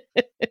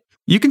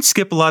 You can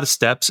skip a lot of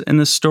steps in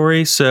this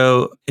story.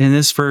 So in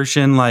this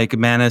version, like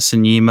Manus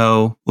and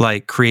Yimo,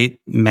 like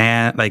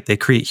they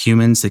create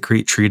humans, they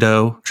create Treat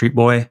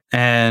Boy.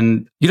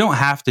 And you don't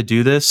have to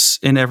do this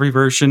in every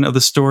version of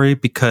the story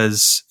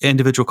because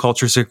individual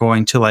cultures are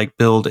going to like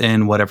build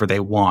in whatever they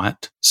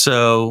want.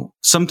 So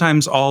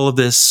sometimes all of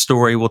this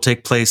story will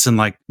take place in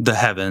like the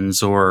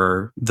heavens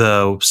or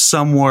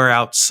somewhere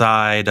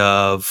outside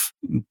of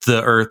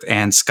the earth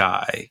and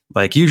sky.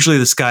 Like usually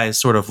the sky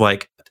is sort of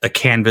like a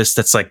canvas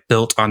that's like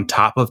built on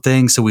top of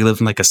things. So we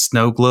live in like a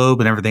snow globe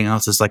and everything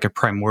else is like a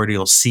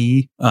primordial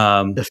sea.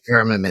 The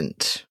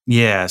firmament.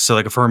 Yeah. So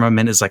like a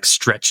firmament is like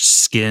stretched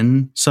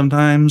skin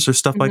sometimes or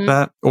stuff like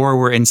that. Or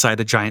we're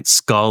inside a giant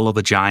skull of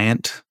a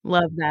giant.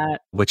 Love that.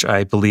 Which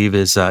I believe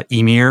is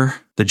Ymir,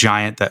 the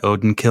giant that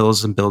Odin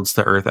kills and builds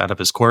the earth out of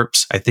his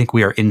corpse. I think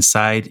we are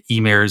inside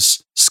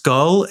Ymir's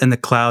skull and the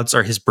clouds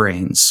are his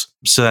brains.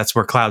 So that's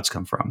where clouds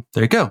come from.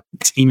 There you go.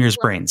 It's Ymir's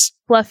brains.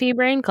 Fluffy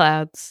brain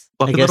clouds.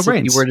 Fluffy I guess little if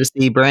brains. you were to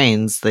see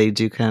brains, they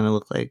do kind of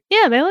look like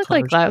they look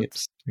like clouds.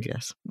 shapes, I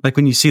guess. Like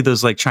when you see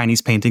those like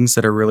Chinese paintings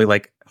that are really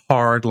like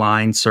hard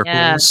line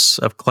circles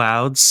of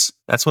clouds.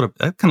 That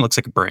kind of looks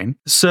like a brain.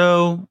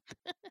 So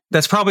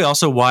that's probably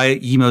also why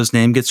Yimo's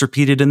name gets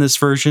repeated in this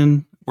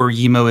version, where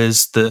Yimo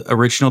is the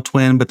original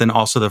twin, but then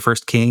also the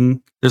first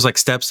king. There's like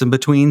steps in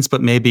betweens,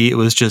 but maybe it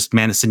was just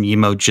Manus and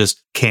Yimo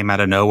just came out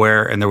of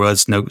nowhere and there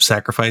was no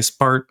sacrifice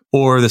part.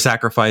 Or the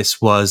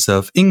sacrifice was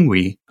of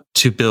Ingwe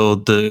to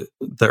build the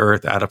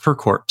earth out of her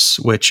corpse,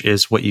 which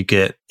is what you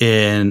get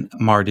in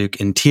Marduk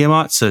and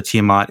Tiamat. So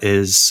Tiamat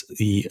is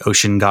the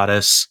ocean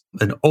goddess,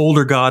 an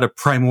older god, a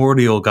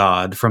primordial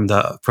god from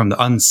the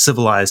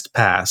uncivilized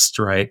past,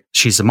 right?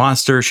 She's a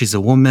monster. She's a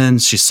woman.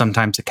 She's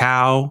sometimes a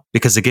cow,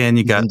 because again,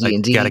 you got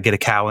to get a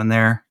cow in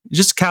there.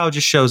 Just a cow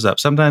just shows up.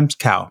 Sometimes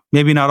cow,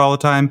 maybe not all the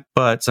time,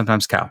 but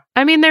sometimes cow.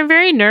 I mean, they're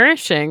very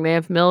nourishing. They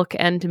have milk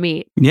and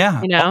meat.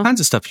 Yeah. All kinds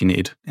of stuff you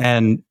need.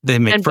 And they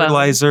make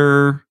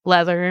fertilizer,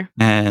 leather.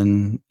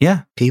 And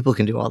yeah. People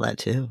can do all that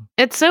too.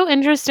 It's so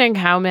interesting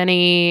how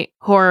many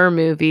horror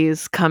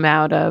movies come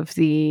out of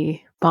the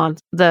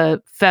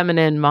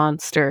feminine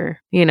monster,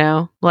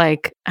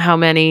 like how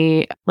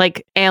many,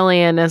 like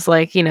Alien is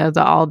like,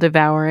 the all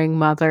devouring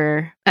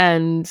mother,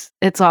 and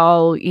it's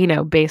all,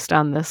 based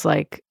on this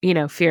like,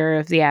 fear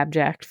of the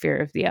abject, fear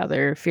of the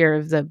other, fear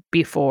of the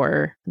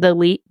before, the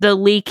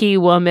leaky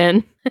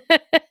woman.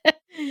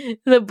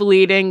 The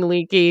bleeding,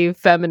 leaky,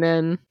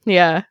 feminine.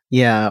 Yeah.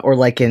 Yeah, or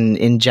like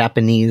in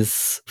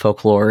Japanese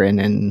folklore and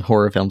in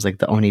horror films, like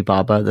the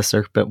Onibaba, the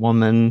serpent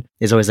woman,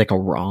 is always like a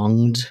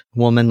wronged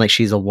woman. Like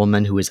she's a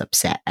woman who is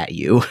upset at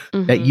you,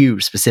 at you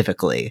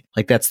specifically.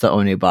 Like that's the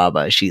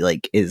Onibaba. She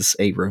like is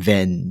a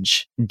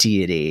revenge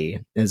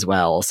deity as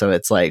well. So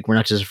it's like we're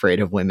not just afraid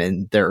of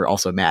women; they're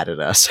also mad at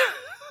us.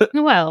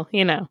 Well,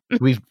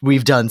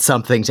 we've done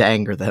something to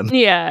anger them.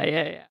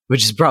 Yeah.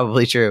 Which is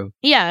probably true.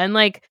 Yeah, and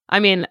like, I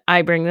mean,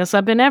 I bring this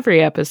up in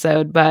every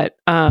episode, but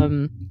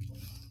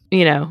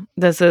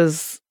this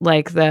is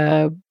like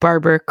the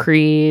Barbara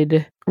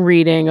Creed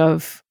reading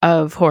of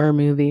horror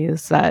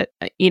movies that,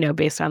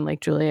 based on like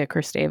Julia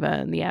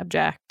Kristeva and The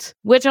Abject,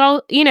 which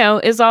all,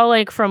 is all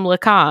like from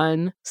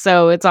Lacan.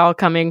 So it's all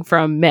coming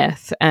from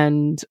myth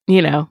and,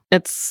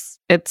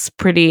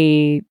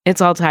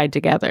 it's all tied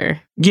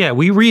together. Yeah,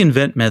 we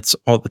reinvent myths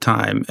all the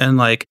time. And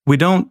like, we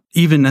don't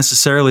even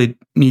necessarily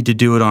need to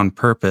do it on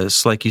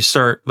purpose. Like you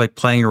start like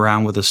playing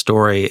around with a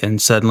story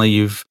and suddenly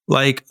you've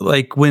like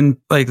when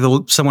like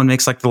someone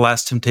makes like The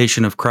Last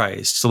Temptation of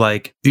Christ,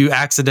 like you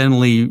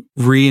accidentally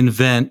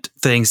reinvent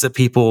things that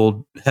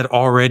people had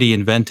already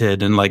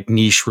invented in like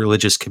niche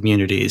religious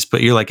communities.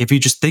 But you're like, if you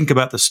just think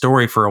about the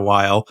story for a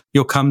while,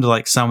 you'll come to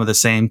like some of the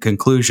same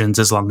conclusions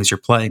as long as you're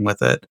playing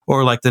with it.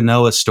 Or like the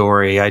Noah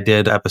story. I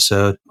did an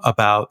episode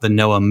about the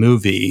Noah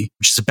movie,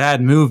 which is a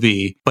bad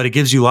movie, but it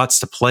gives you lots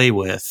to play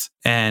with.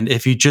 And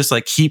if you just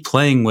like keep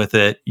playing with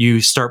it, you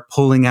start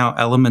pulling out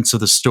elements of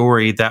the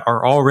story that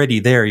are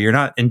already there. You're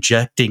not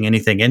injecting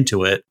anything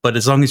into it, but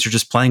as long as you're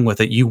just playing with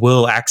it, you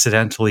will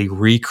accidentally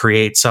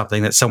recreate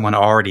something that someone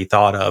already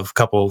thought of a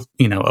couple,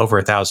 over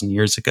 1,000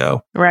 years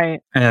ago.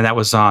 Right. And that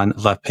was on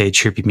Left Page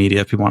Trippy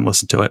Media if you want to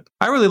listen to it.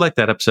 I really liked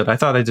that episode. I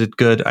thought I did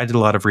good. I did a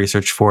lot of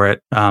research for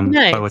it,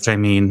 nice. By which I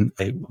mean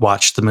I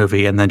watched the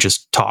movie and then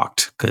just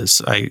talked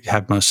because I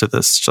had most of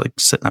this like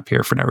sitting up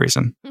here for no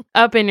reason.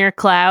 Up in your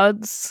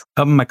clouds.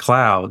 Up in my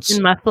clouds.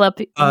 In my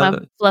fluffy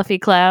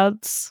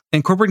clouds.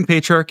 Incorporating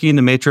patriarchy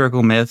into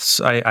matriarchal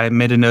myths, I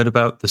made a note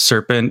about the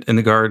serpent in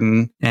the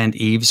garden and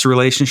Eve's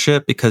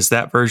relationship because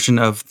that version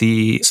of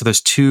so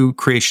there's two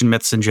creation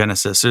myths in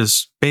Genesis.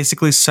 There's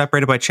basically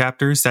separated by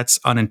chapters. That's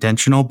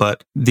unintentional,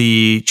 but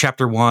the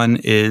chapter 1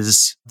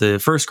 is the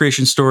first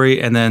creation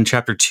story, and then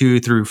chapter 2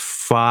 through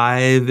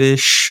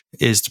 5-ish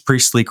is the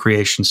priestly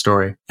creation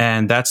story.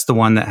 And that's the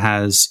one that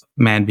has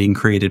man being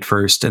created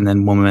first, and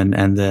then woman,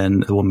 and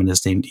then the woman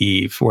is named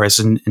Eve. Whereas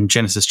in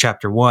Genesis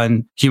chapter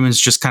 1, humans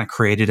just kind of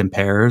created in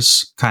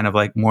pairs, kind of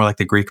like more like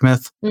the Greek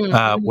myth,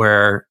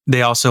 where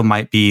they also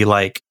might be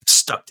like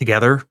stuck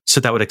together. So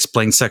that would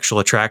explain sexual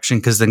attraction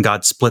because then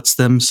God splits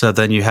them. So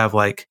then you have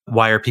like,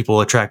 why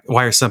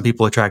are some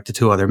people attracted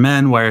to other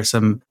men? Why are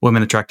some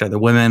women attracted to other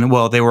women?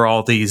 Well, they were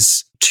all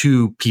these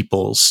two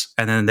peoples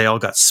and then they all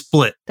got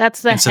split.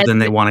 That's the so then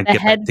they want to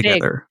get back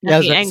together. Yeah,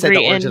 the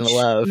angry inch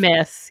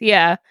myth.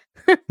 Yeah.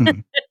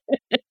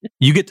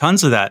 You get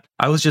tons of that.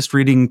 I was just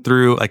reading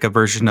through like a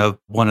version of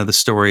one of the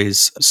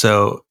stories.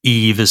 So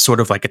Eve is sort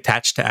of like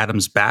attached to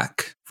Adam's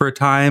back for a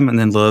time. And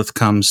then Lilith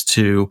comes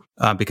to,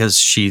 because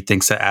she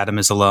thinks that Adam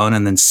is alone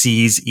and then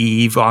sees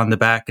Eve on the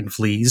back and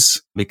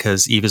flees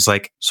because Eve is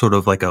like sort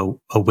of like a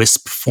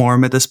wisp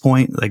form at this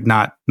point, like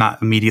not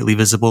immediately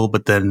visible,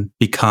 but then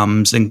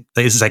becomes and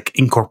is like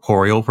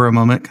incorporeal for a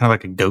moment, kind of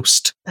like a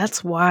ghost.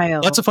 That's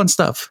wild. Lots of fun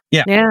stuff.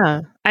 Yeah.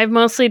 Yeah. I've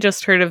mostly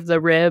just heard of the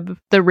rib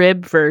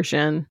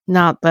version,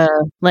 not the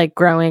like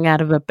growing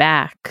out of a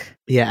back.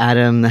 Yeah,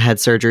 Adam had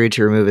surgery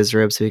to remove his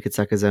rib so he could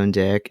suck his own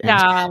dick.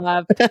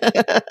 Stop.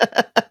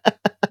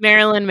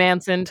 Marilyn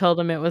Manson told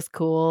him it was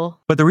cool.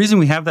 But the reason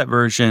we have that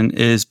version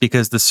is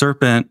because the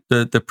serpent,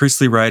 the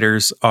priestly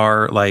writers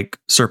are like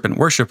serpent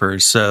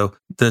worshipers. So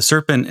the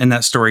serpent in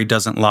that story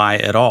doesn't lie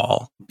at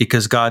all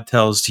because God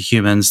tells to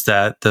humans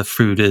that the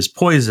fruit is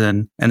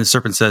poison. And the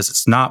serpent says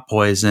it's not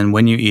poison.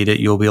 When you eat it,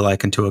 you'll be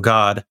like unto a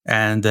god.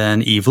 And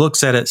then Eve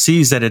looks at it,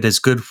 sees that it is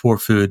good for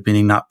food,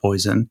 meaning not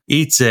poison,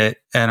 eats it,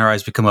 and her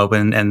eyes become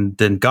open. And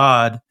then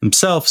God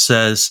himself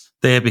says,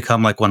 they have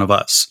become like one of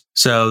us.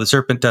 So the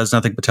serpent does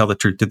nothing but tell the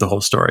truth through the whole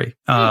story.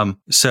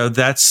 So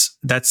that's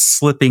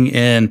slipping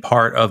in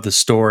part of the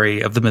story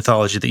of the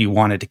mythology that you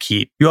wanted to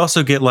keep. You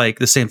also get like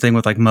the same thing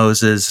with like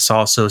Moses. It's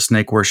also a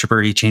snake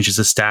worshiper. He changes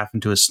his staff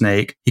into a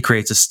snake. He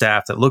creates a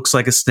staff that looks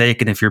like a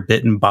snake. And if you're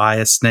bitten by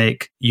a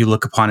snake, you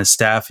look upon his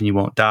staff and you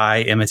won't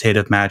die.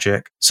 Imitative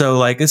magic. So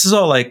like this is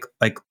all like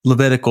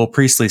Levitical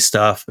priestly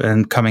stuff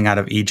and coming out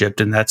of Egypt.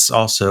 And that's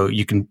also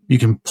you can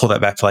pull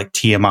that back to like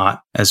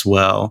Tiamat as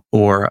well,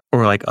 or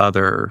like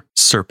other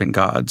serpent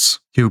gods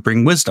who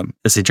bring wisdom,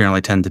 as they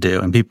generally tend to do.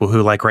 And people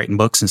who like writing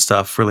books and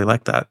stuff really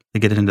like that. They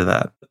get into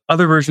that.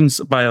 Other versions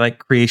by like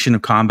creation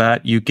of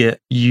combat, you get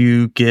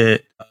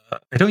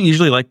I don't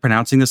usually like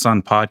pronouncing this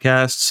on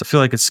podcasts. I feel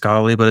like it's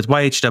scholarly, but it's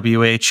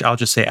YHWH. I'll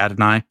just say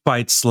Adonai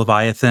fights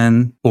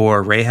Leviathan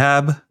or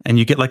Rahab. And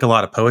you get like a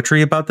lot of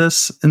poetry about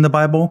this in the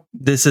Bible.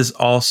 This is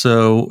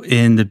also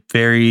in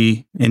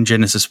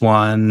Genesis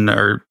 1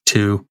 or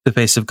 2. The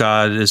face of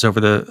God is or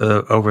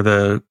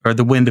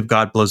the wind of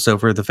God blows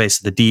over the face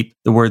of the deep.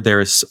 The word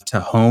there is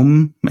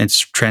Tehom. It's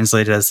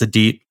translated as the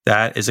deep.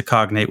 That is a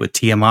cognate with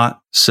Tiamat.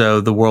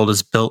 So the world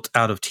is built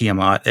out of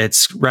Tiamat.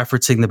 It's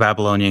referencing the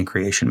Babylonian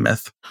creation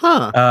myth.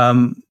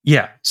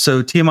 Yeah.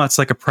 So Tiamat's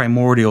like a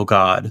primordial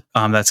god.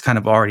 That's kind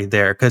of already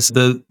there because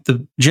the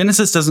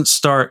Genesis doesn't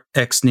start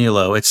ex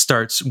nihilo. It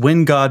starts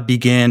when God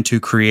began to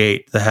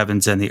create the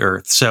heavens and the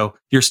earth. So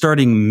you're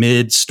starting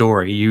mid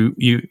story.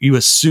 You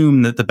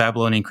assume that the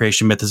Babylonian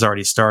creation myth has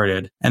already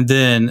started, and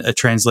then a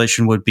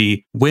translation would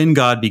be when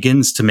God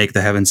begins to make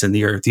the heavens and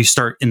the earth. You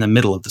start in the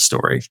middle of the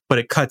story, but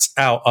it cuts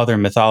out other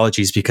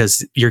mythologies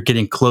because you're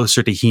getting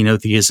closer to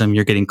henotheism.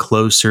 You're getting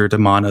closer to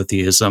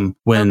monotheism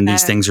when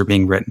these things are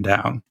being written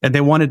down. And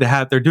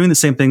they're doing the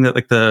same thing that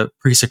like the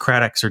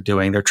pre-Socratics are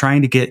doing. They're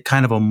trying to get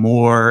kind of a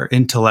more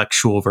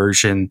intellectual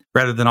version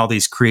rather than all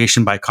these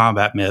creation by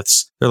combat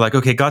myths. They're like,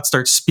 okay, God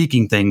starts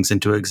speaking things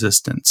into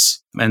existence.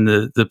 And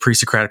the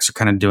pre-Socratics are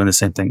kind of doing the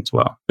same thing as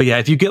well. But yeah,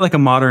 if you get like a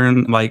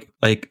modern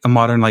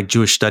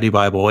Jewish study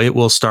Bible, it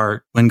will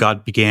start when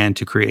God began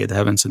to create the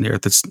heavens and the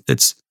earth.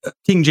 It's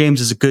King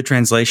James is a good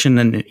translation,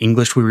 and in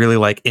English we really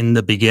like in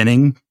the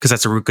beginning because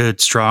that's a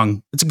good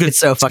strong. It's a good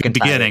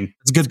beginning.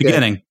 It's a good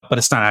beginning, but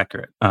it's not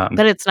accurate.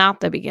 But it's not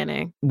the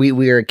beginning.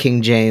 We are a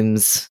King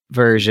James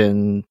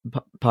version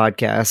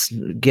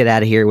podcast. Get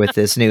out of here with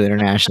this new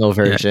international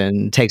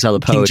version. Takes all the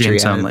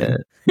poetry out of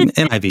it.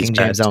 NIV's King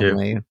James bad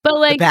only. too. But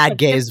like the bad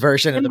gays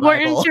version of the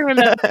Bible. Important to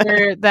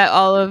remember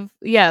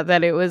that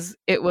that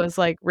it was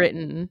like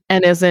written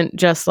and isn't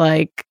just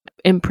like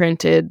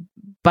imprinted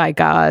by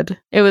God.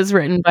 It was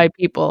written by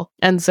people.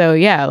 And so,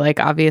 yeah, like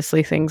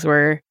obviously things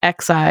were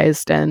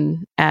excised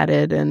and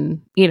added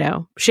and,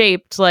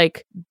 shaped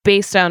like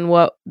based on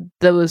what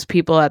those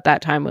people at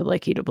that time would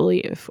like you to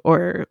believe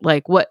or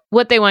like what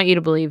they want you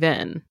to believe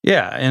in.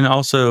 Yeah. And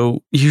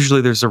also usually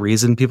there's a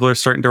reason people are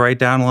starting to write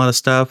down a lot of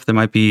stuff. There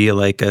might be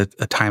like a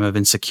time of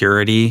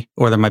insecurity,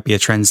 or there might be a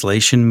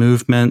translation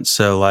movement.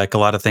 So like a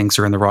lot of things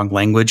are in the wrong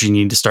language. You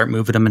need to start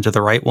moving them into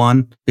the right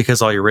one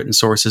because all your written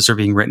sources are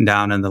being written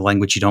down in the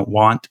language you don't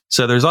want.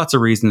 So there's lots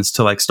of reasons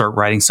to like start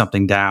writing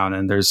something down.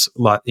 And there's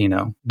a lot,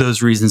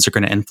 those reasons are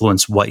going to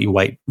influence what you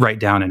write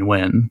down and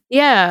when.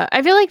 Yeah.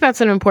 I feel like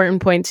that's an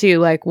important point too.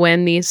 Like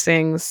when these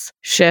things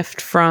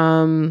shift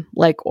from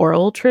like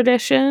oral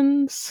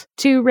traditions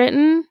to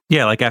written.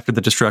 Yeah, like after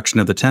the destruction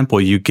of the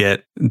temple, you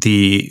get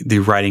the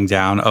writing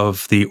down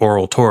of the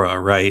oral Torah,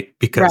 right?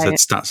 Because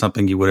that's not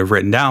something you would have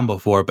written down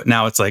before. But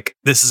now it's like,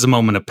 this is a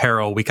moment of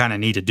peril. We kind of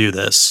need to do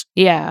this.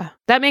 Yeah,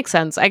 that makes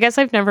sense. I guess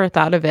I've never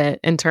thought of it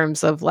in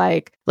terms of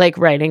like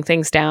writing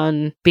things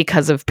down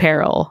because of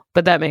peril,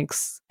 but that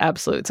makes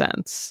absolute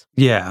sense.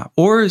 Yeah.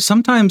 Or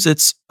sometimes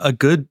it's a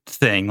good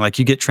thing. Like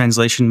you get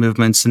translation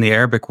movements in the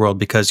Arabic world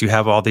because you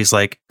have all these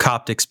like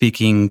Coptic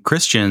speaking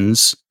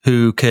Christians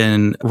who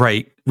can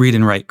read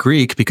and write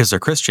Greek because they're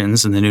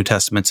Christians and the New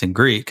Testament's in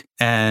Greek.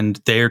 And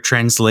they're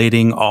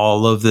translating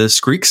all of this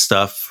Greek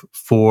stuff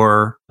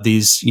for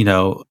these,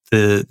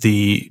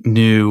 the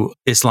new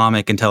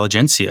Islamic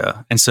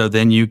intelligentsia. And so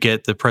then you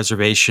get the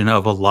preservation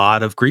of a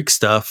lot of Greek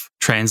stuff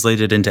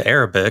translated into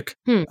Arabic,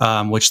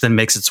 which then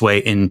makes its way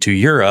into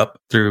Europe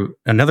through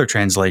another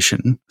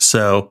translation.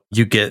 So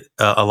you get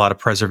a lot of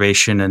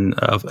preservation and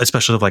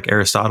especially of like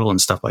Aristotle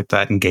and stuff like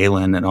that and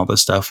Galen and all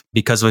this stuff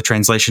because of a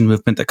translation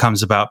movement that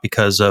comes about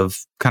because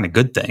of kind of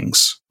good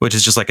things, which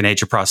is just like an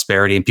age of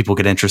prosperity and people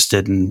get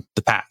interested in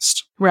the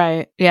past.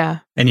 Right. Yeah.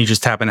 And you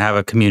just happen to have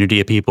a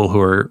community of people who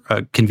are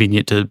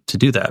convenient to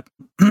do that.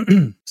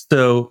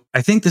 So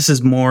I think this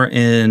is more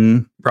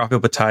in Rocco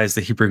Bataille's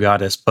The Hebrew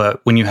Goddess, but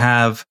when you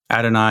have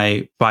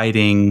Adonai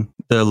fighting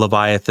the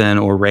Leviathan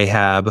or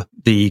Rahab,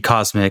 the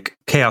cosmic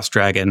chaos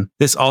dragon,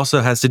 this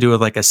also has to do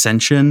with like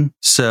ascension.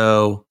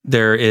 So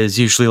there is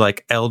usually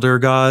like elder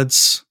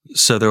gods.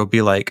 So there will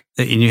be like,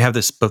 and you have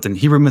this both in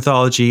Hebrew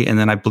mythology, and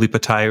then I believe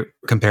Bataille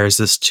compares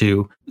this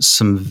to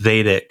some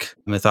Vedic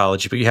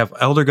mythology. But you have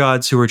elder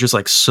gods who are just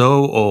like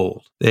so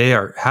old.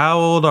 How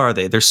old are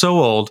they? They're so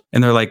old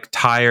and they're like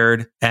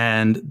tired.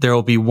 And there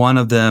will be one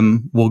of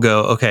them will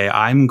go, okay,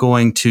 I'm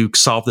going to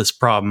solve this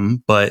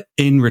problem, but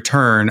in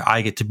return,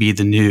 I get to be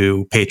the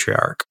new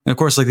patriarch. And of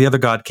course, like the other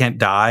god can't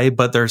die,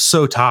 but they're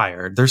so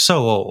tired. They're so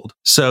old.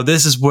 So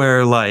this is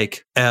where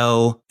like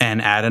El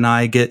and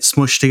Adonai get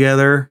smushed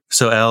together.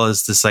 So El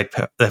is this like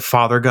the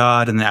father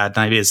god, and the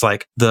Adonai is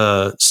like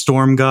the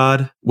storm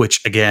god,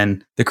 which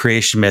again, the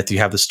creation myth, you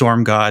have the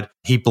storm god.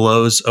 He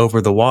blows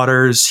over the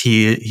waters.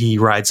 He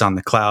rides on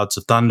the clouds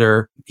of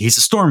thunder. He's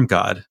a storm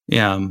god.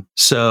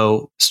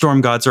 So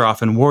storm gods are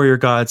often warrior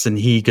gods, and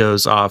he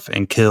goes off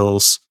and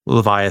kills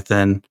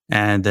Leviathan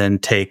and then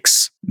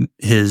takes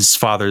his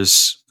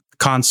father's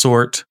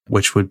consort,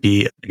 which would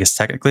be, I guess,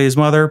 technically his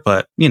mother,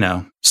 but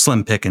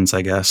slim pickings,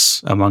 I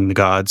guess, among the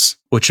gods,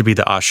 which would be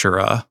the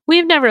Ashura.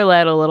 We've never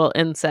let a little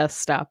incest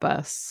stop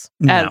us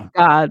as No.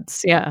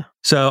 gods. Yeah.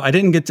 So I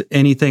didn't get to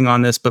anything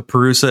on this, but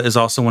Purusa is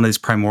also one of these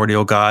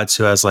primordial gods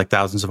who has like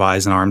thousands of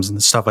eyes and arms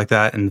and stuff like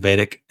that in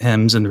Vedic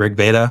hymns and Rig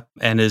Veda,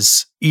 and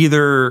is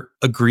either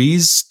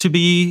agrees to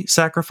be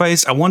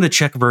sacrificed. I wanted to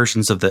check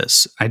versions of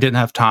this. I didn't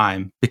have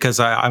time because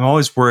I'm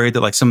always worried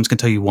that like someone's gonna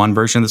tell you one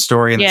version of the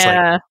story and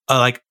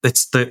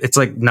it's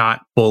like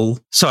not full.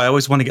 So I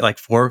always want to get like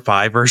 4 or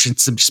 5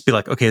 versions and just be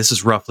like, okay, this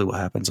is roughly what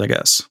happens, I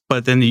guess.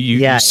 But then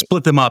you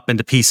split them up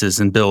into pieces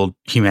and build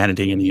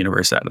humanity and the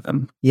universe out of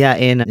them. Yeah,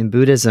 in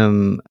Buddhism,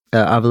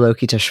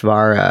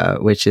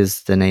 Avalokiteshvara, which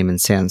is the name in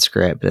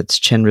Sanskrit, but it's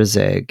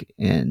Chenrezig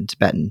in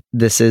Tibetan.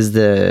 This is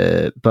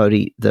the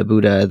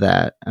Buddha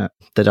that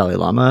the Dalai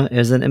Lama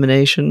is an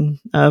emanation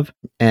of.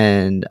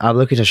 And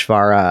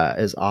Avalokiteshvara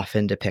is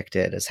often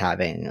depicted as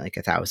having like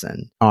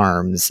 1,000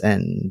 arms,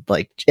 and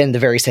like in the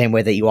very same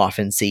way that you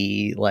often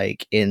see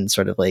like in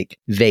sort of like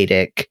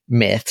Vedic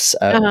myths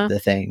of the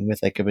thing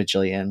with like a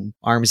bajillion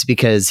arms,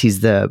 because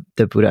he's the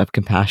Buddha of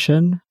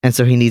compassion. And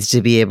so he needs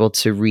to be able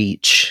to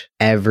reach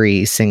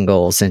every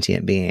single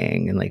sentient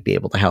being and like be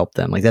able to help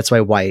them. Like that's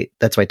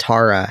why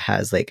Tara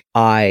has like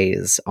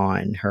eyes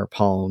on her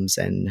palms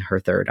and her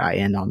third eye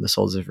and on the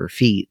soles of her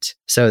feet,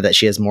 so that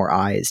she has more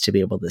eyes to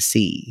be able to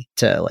see,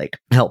 to like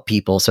help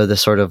people. So the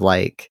sort of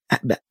like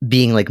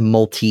being like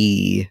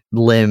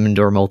multi-limbed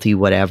or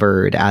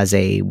multi-whatevered as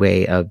a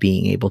way of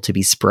being able to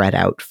be spread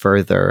out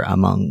further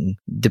among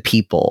the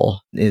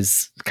people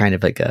is kind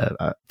of like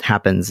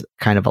happens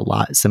kind of a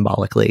lot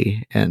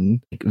symbolically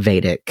in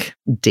Vedic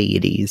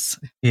deities.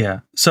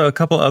 Yeah. So a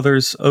couple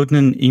others, Odin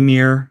and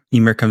Ymir.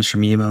 Ymir comes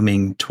from Emo,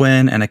 meaning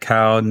twin, and a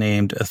cow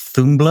named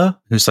Thumbla,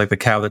 who's like the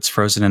cow that's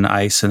frozen in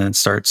ice and then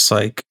starts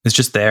like, it's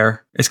just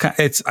there.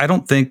 I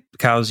don't think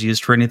cows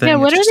used for anything. Yeah,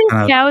 what are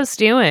these cows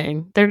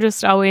doing? They're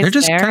just always They're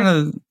just there? kind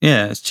of,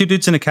 it's 2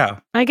 dudes and a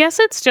cow. I guess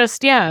it's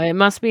just, it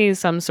must be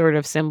some sort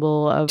of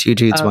symbol of 2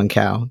 dudes, 1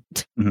 cow.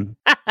 Mhm.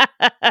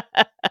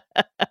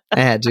 I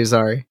had to,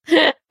 sorry.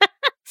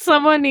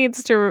 Someone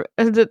needs to.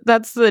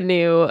 That's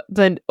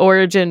the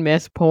origin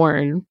myth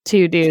porn.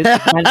 2 dudes,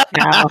 1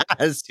 cow.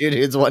 It's 2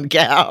 dudes, 1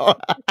 cow.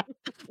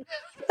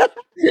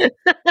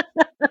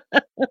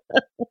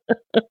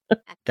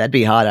 That'd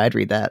be hot. I'd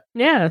read that.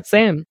 Yeah,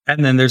 same.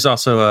 And then there's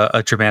also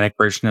a Germanic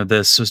version of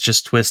this, was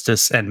just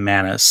Twistus and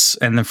Manus.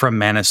 And then from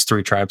Manus,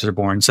 3 tribes are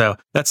born. So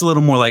that's a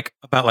little more like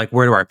about like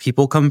where do our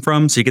people come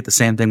from? So you get the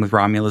same thing with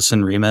Romulus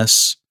and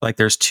Remus. Like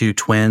there's 2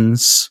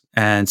 twins.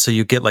 And so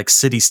you get like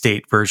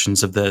city-state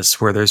versions of this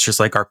where there's just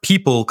like our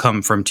people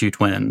come from 2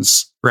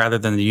 twins rather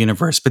than the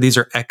universe. But these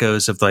are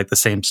echoes of like the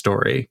same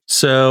story.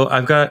 So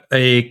I've got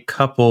a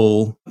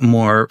couple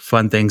more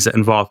fun things that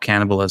involve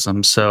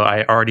cannibalism. So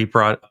I already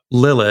brought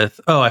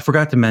Lilith. Oh, I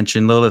forgot to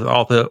mention Lilith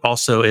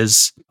also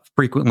is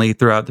frequently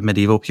throughout the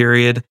medieval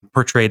period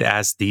portrayed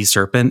as the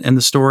serpent in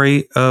the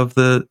story of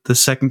the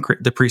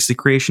priestly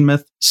creation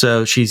myth.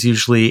 So she's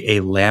usually a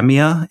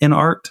lamia in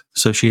art.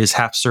 So she is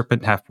half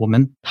serpent, half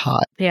woman.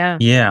 Hot. Yeah.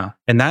 Yeah.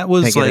 And that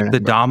was like the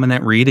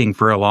dominant reading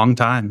for a long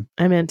time.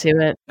 I'm into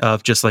it.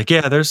 Of just like,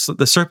 there's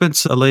the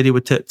serpent's a lady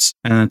with tits.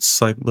 And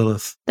it's like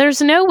Lilith.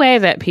 There's no way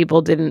that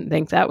people didn't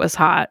think that was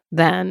hot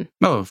then.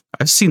 Oh,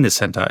 I've seen this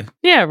hentai.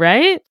 Yeah,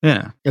 right?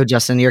 Yeah. Yo,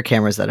 Justin, your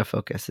camera's out of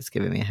focus. It's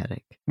giving me a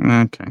headache.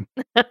 Okay.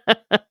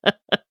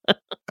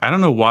 I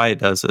don't know why it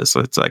does this.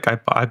 It's like I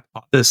bought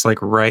this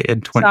like right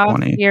in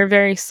 2020. You're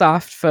very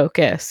soft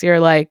focus. You're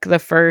like the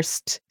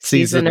first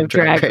season of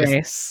Drag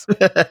Race.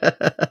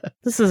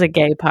 This is a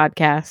gay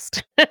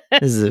podcast.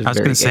 This is I was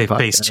going to say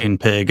Facetune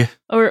Pig.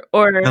 Or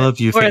I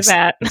love you,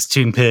 that.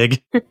 Facetune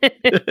Pig.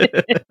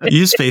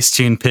 Use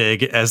Facetune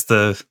Pig as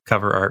the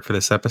cover art for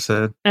this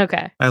episode.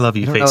 Okay. I love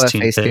you, I don't know what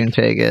Facetune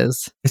Pig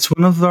is. It's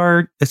one of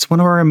our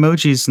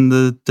emojis in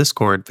the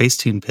Discord,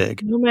 Facetune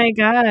Pig. Oh my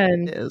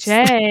god, Yes.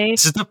 Jay!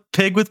 This is the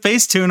pig with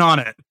Facetune on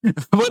it.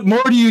 What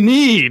more do you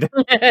need?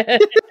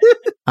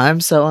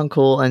 I'm so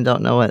uncool and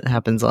don't know what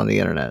happens on the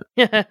internet.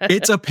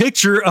 It's a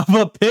picture of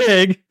a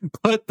pig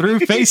put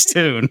through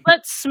Facetune.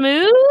 But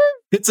smooth?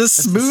 It's a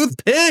smooth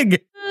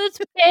pig.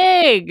 Smooth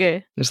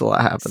pig. There's a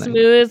lot happening.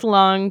 Smooth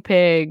long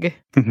pig.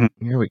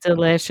 Here we go.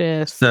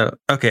 Delicious. So,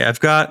 okay, I've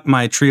got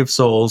my Tree of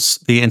Souls,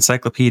 the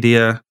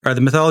Encyclopedia, or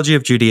the Mythology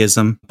of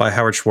Judaism by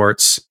Howard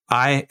Schwartz.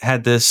 I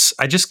had this,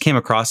 I just came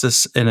across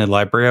this in a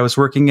library I was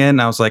working in.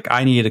 I was like,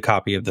 I need a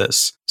copy of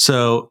this.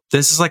 So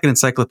this is like an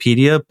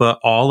encyclopedia, but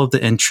all of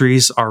the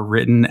entries are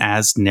written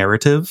as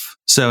narrative.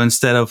 So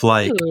instead of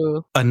like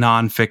a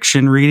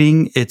nonfiction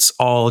reading, it's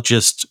all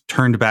just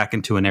turned back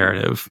into a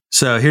narrative.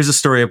 So here's a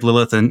story of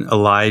Lilith and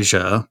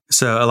Elijah.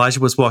 So Elijah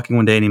was walking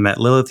one day and he met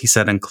Lilith. He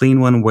said, "Unclean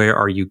one, where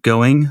are you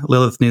going?"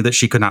 Lilith knew that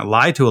she could not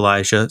lie to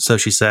Elijah. So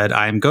she said,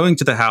 "I am going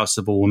to the house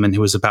of a woman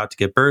who is about to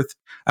give birth.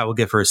 I will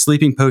give her a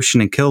sleeping potion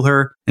and kill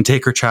her. and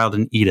take her child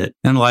and eat it.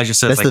 And Elijah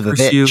says, That's I the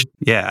curse you. bitch.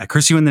 Yeah, I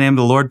curse you in the name of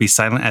the Lord. Be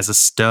silent as a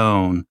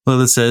stone.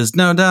 Lilith says,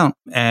 no, don't.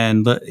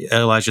 And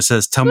Elijah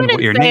says, tell me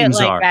what your names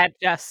like are. that,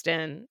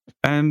 Justin.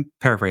 I'm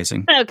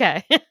paraphrasing.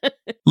 Okay.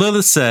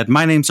 Lilith said,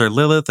 my names are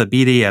Lilith,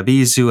 Abidi,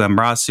 Abizu,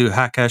 Amrasu,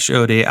 Hakash,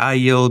 Ode,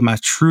 Ayil,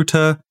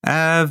 Matruta,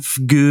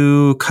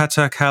 Avgu,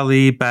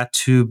 Katakali,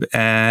 Batub,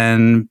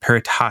 and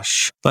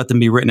Peritash. Let them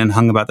be written and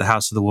hung about the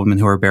house of the woman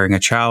who are bearing a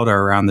child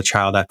or around the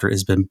child after it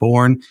has been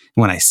born.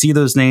 When I see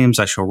those names,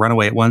 I shall run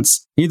away at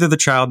once. Neither the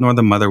child nor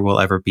the mother will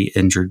ever be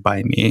injured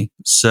by me.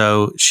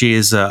 So she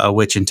is a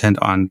witch intent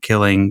on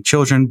killing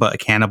children, but a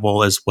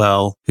cannibal as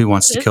well, who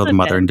wants to kill the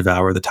mother and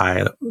devour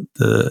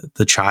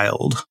the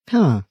child.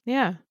 Huh.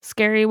 Yeah.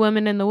 Scary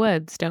woman in the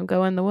woods. Don't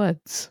go in the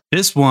woods.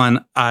 This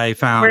one I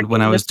found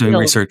when I was doing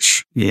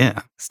research.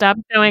 Yeah. Stop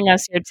showing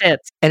us your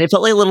tits. And it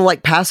felt like a little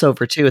like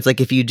Passover too. It's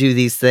like if you do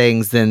these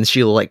things, then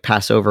she will like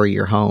pass over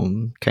your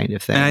home kind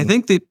of thing. And I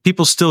think that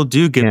people still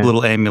do give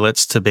little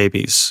amulets to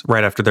babies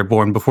right after they're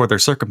born before they're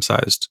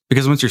circumcised.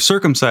 Because once you're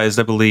circumcised,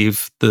 I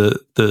believe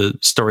the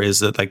story is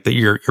that like that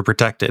you're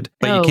protected,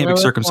 but you can't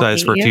be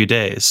circumcised for a few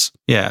days.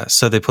 Yeah.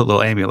 So they put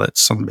little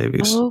amulets on the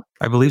babies. Oh.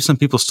 I believe some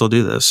people still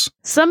do this.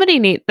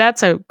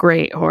 That's a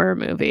great horror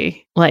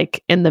movie,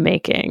 like in the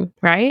making,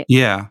 right?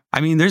 Yeah. I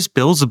mean, there's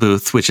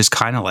Beelzebub, which is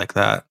kind of like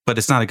that, but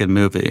it's not a good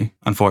movie,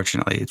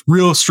 unfortunately. It's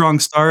real strong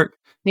start.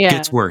 Yeah.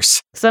 Gets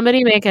worse.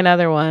 Somebody make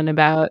another one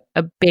about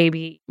a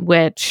baby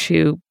witch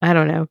who, I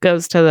don't know,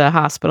 goes to the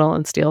hospital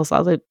and steals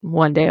all the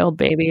one-day-old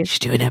babies. You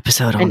should do an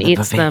episode on and the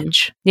eats them.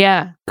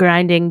 Yeah.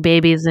 Grinding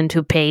babies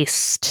into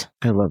paste.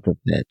 I love the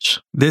bitch.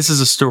 This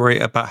is a story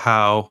about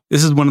how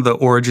this is one of the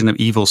origin of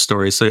evil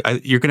stories. So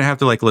you're going to have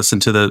to like listen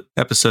to the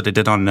episode I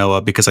did on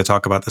Noah because I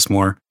talk about this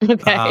more.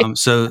 Okay.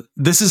 So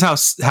this is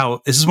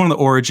how this is one of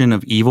the origin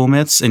of evil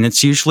myths. And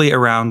it's usually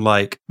around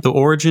like the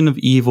origin of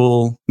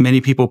evil.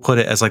 Many people put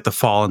it as like the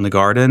fall in the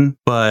garden,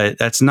 but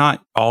that's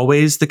not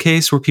always the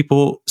case where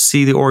people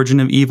see the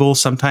origin of evil.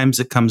 Sometimes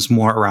it comes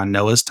more around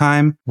Noah's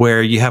time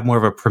where you have more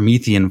of a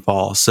Promethean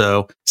fall.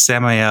 So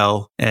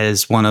Samael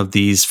is one of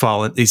these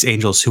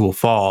angels who will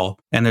fall.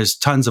 And there's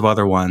tons of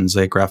other ones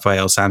like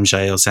Raphael,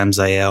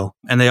 Samzael,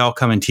 and they all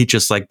come and teach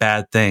us like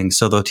bad things.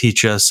 So they'll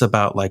teach us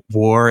about like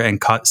war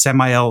and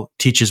Samael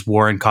teaches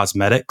war and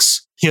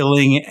cosmetics,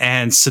 killing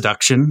and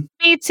seduction.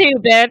 Me too,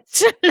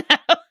 bitch.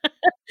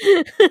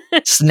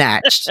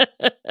 Snatched.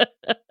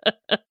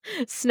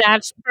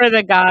 Snatched for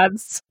the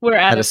gods. We're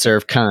How at to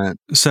serve cunt.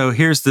 So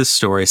here's this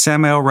story.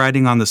 Samael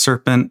riding on the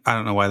serpent. I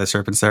don't know why the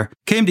serpent's there.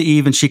 Came to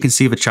Eve and she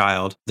conceived a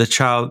child. The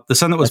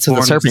son that was born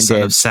was the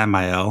son of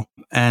Samael.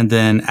 And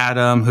then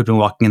Adam, who'd been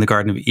walking in the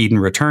Garden of Eden,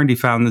 returned. He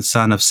found the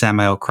son of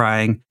Samael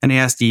crying. And he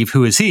asked Eve,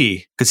 who is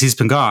he? Because he's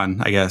been gone,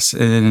 I guess.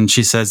 And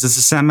she says, this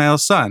is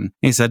Samael's son. And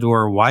he said to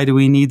her, why do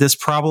we need this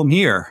problem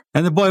here?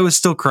 And the boy was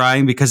still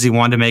crying because he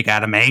wanted to make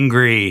Adam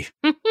angry.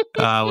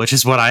 Which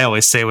is what I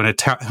always say when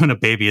a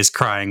baby is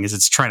crying, is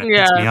it's trying to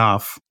piss me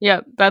off.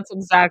 Yep, that's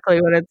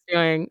exactly what it's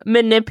doing.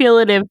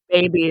 Manipulative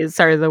babies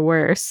are the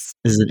worst.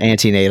 This is an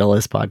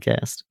antinatalist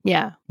podcast.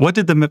 Yeah. What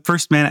did the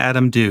first man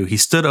Adam do? He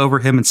stood over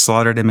him and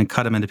slaughtered him and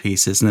cut him into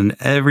pieces, and then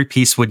every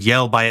piece would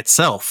yell by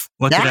itself.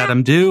 What did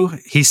Adam do?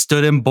 He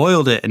stood and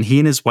boiled it, and he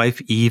and his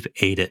wife Eve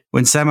ate it.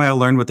 When Samael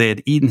learned what they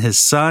had eaten his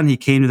son, he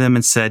came to them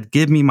and said,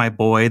 give me my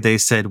boy. They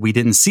said, we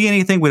didn't see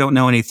anything, we don't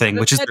know anything,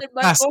 which is their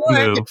classic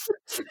move.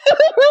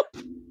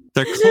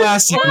 Their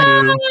classic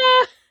move.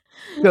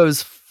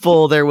 Goes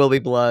full, there will be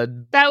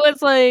blood. That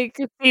was like,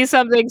 see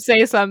something,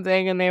 say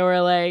something, and they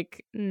were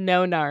like,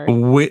 no nar.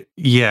 We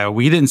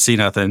didn't see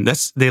nothing.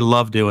 They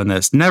love doing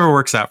this. Never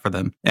works out for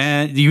them.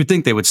 And you'd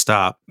think they would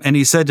stop. And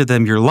he said to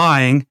them, you're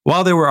lying.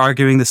 While they were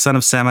arguing, the son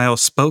of Samael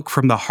spoke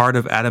from the heart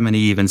of Adam and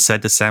Eve and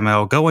said to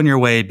Samael, go on your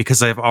way,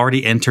 because I have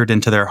already entered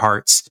into their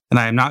hearts, and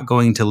I am not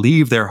going to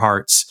leave their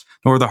hearts,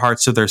 nor the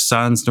hearts of their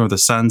sons, nor the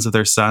sons of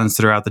their sons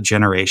throughout the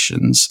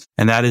generations.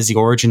 And that is the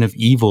origin of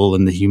evil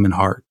in the human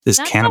heart, is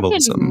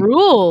cannibalism.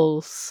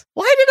 Rules.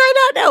 Why did I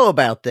not know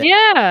about this?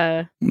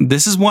 Yeah.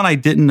 This is one I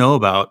didn't know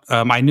about.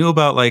 I knew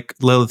about like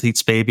Lilith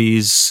eats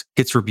babies,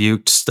 gets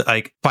rebuked,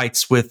 like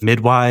fights with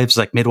midwives.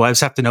 Like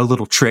midwives have to know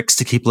little tricks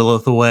to keep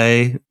Lilith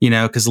away,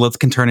 because Lilith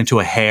can turn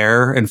into a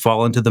hare and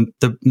fall into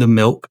the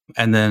milk,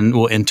 and then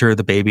will enter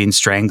the baby and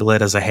strangle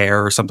it as a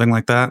hare or something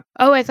like that.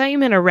 Oh, I thought you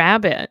meant a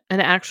rabbit, an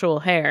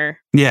actual hare.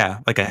 Yeah,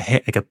 like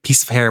a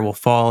piece of hair will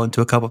fall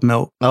into a cup of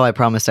milk. Oh, I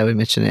promised I would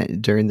mention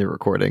it during the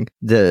recording.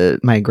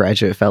 My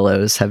graduate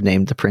fellows have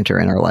named the printer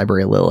in our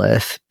library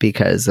Lilith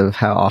because of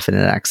how often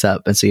it acts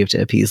up, and so you have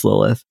to appease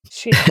Lilith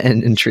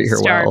and treat her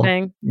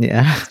starving. well.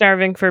 Yeah,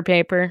 starving for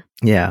paper.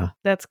 Yeah,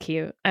 that's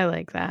cute. I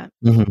like that.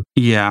 Mm-hmm.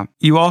 Yeah,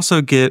 you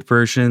also get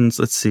versions.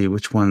 Let's see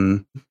which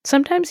one.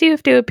 Sometimes you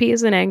have to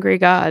appease an angry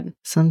god.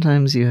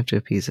 Sometimes you have to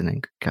appease an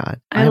angry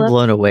god. I'm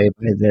blown away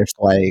by this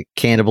like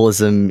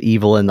cannibalism,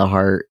 evil in the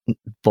heart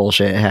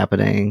bullshit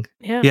happening.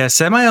 Yeah. Yeah,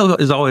 Samael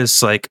is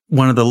always like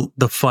one of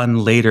the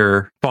fun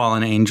later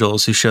fallen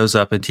angels who shows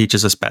up and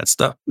teaches us bad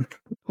stuff.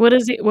 What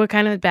is it? What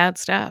kind of bad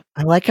stuff?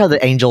 I like how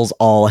the angels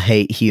all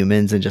hate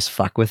humans and just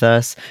fuck with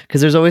us.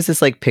 Because there's always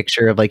this like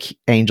picture of like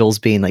angels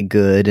being like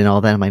good and all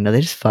that. I'm like, no,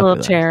 they just fuck Little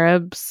with us.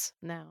 cherubs.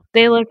 No.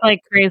 They look like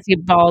crazy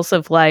balls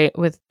of light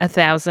with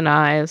 1,000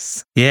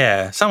 eyes.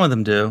 Yeah, some of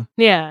them do.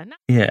 Yeah.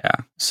 Yeah.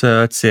 So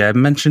let's see. I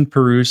mentioned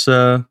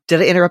Perusa.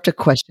 Did I interrupt a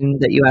question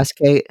that you asked,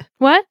 Kate?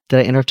 What? Did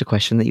I interrupt a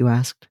question that you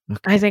asked?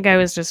 Okay. I think I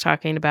was just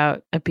talking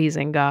about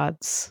appeasing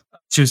gods.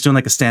 She was doing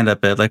like a stand-up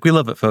bit. Like, we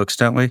love it, folks,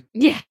 don't we?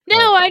 Yeah.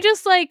 No, I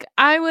just like,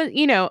 I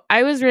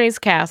was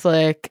raised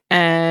Catholic,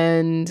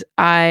 and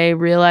I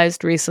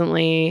realized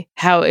recently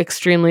how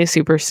extremely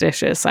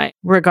superstitious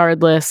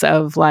regardless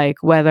of like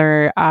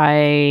whether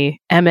I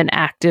am an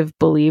active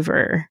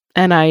believer.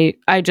 And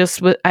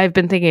I've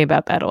been thinking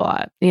about that a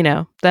lot,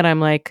 that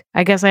I'm like,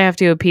 I guess I have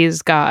to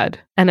appease God.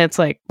 And it's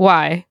like,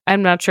 why?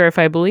 I'm not sure if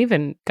I believe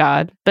in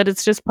God, but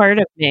it's just part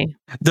of me.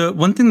 The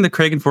one thing the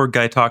Kragenford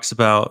guy talks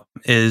about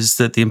is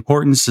that the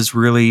importance is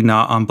really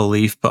not on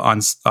belief, but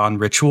on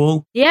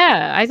ritual.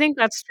 Yeah, I think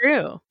that's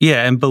true.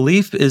 Yeah, and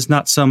belief is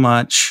not so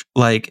much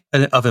like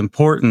of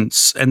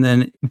importance. And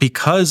then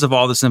because of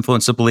all this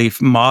influence of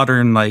belief,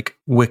 modern like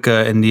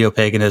Wicca and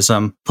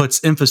neo-paganism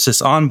puts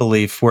emphasis on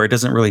belief where it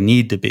doesn't really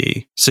need to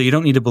be. So you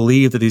don't need to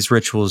believe that these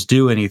rituals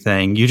do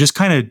anything. You just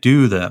kind of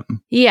do them.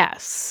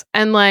 Yes.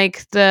 And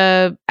like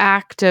the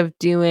act of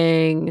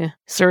doing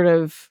sort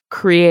of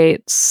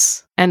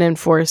creates and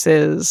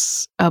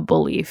enforces a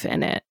belief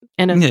in it.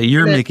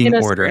 You're making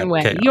order out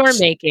of chaos. You're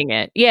making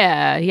it.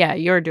 Yeah,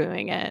 you're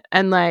doing it.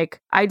 And like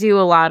I do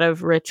a lot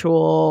of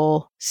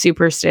ritual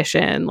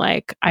superstition.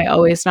 Like I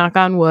always knock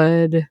on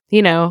wood.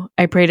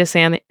 I pray to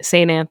Saint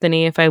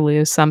Anthony if I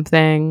lose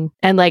something.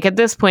 And like at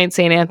this point,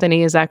 Saint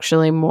Anthony is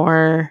actually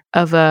more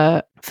of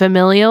a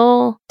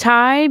familial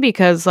tie,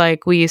 because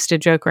like we used to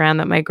joke around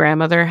that my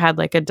grandmother had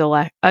like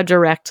a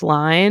direct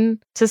line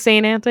to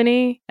Saint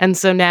Anthony. And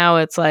so now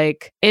it's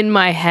like in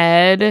my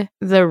head,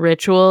 the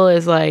ritual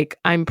is like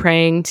I'm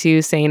praying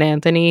to Saint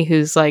Anthony,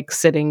 who's like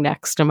sitting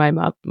next to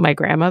my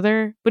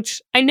grandmother,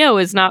 which I know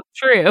is not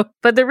true,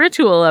 but the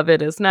ritual of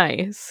it is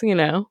nice.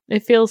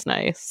 It feels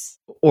nice.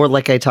 Or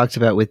like I talked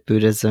about with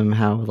Buddhism,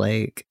 how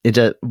like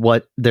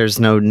there's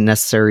no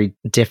necessary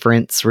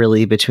difference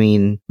really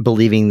between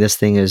believing this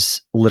thing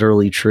is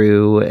literally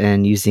true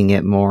and using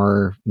it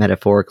more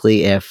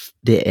metaphorically if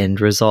the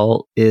end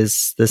result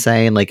is the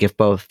same. Like if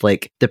both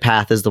like the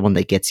path is the one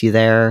that gets you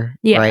there,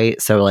 right?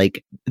 So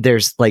like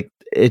there's like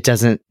it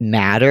doesn't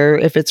matter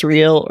if it's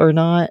real or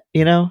not,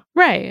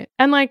 Right.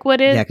 And like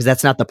because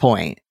that's not the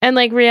point. And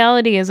like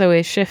reality is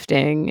always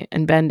shifting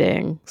and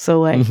bending.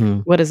 So like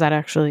what is that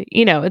actually?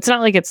 It's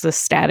not like it's the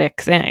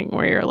static thing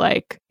where you're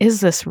like, is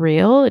this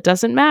real? It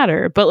doesn't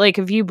matter. But like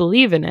if you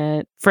believe in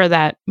it for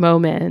that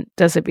moment,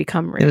 does it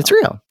become real? And it's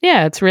real.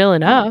 Yeah, it's real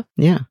enough.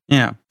 Yeah.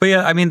 Yeah. But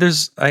yeah, I mean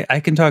I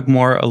can talk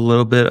more a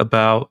little bit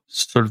about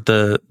sort of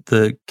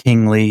the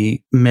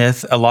kingly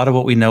myth. A lot of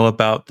what we know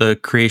about the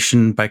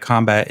creation by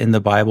combat in the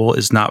Bible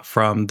is not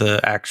from the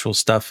actual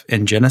stuff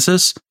in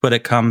Genesis, but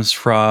it comes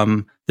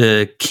from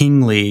the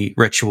kingly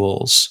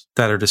rituals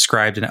that are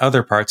described in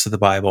other parts of the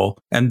Bible.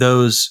 And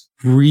those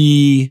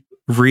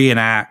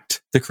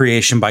reenact the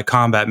creation by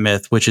combat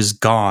myth, which is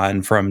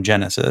gone from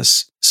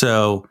Genesis.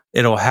 So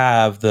it'll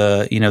have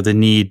the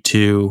need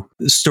to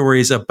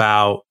stories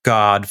about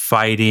God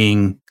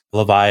fighting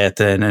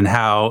Leviathan and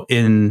how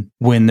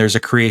when there's a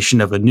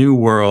creation of a new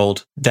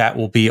world, that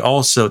will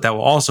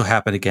also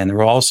happen again. There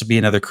will also be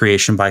another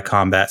creation by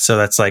combat. So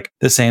that's like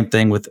the same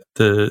thing with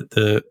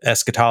the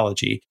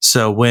eschatology.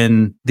 So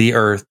when the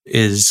earth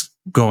is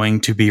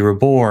going to be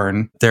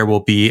reborn, there will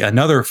be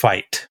another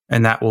fight,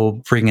 and that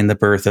will bring in the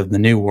birth of the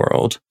new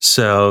world.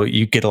 So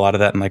you get a lot of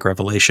that in like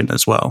Revelation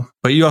as well.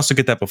 But you also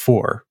get that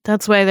before.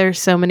 That's why there's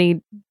so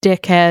many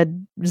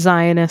dickhead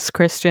Zionist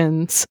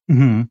Christians.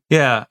 Mm-hmm.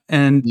 Yeah.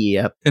 And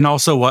yep. And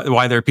also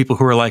why there are people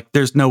who are like,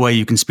 there's no way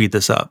you can speed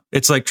this up.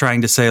 It's like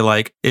trying to say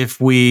like,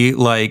 if we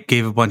like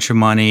gave a bunch of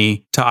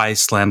money to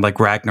Iceland, like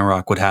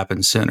Ragnarok would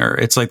happen sooner.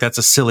 It's like, that's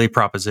a silly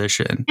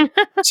proposition.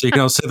 So you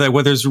can also say that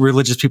where there's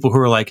religious people who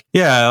are like,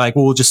 yeah, like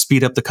we'll just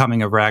speed up the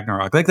coming of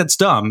Ragnarok. Like that's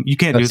dumb. You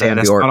can't do that.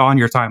 That's not on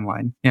your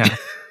timeline. Yeah.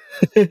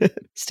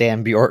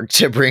 Stan Bjork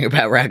to bring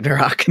about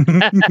Ragnarok.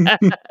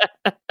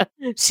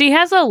 She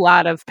has a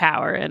lot of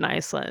power in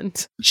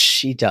Iceland.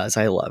 She does.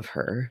 I love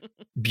her.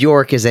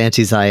 Bjork is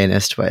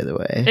anti-Zionist, by the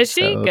way. Is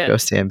she? So good? Go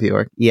Stan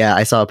Bjork. Yeah,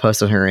 I saw a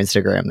post on her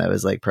Instagram that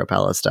was like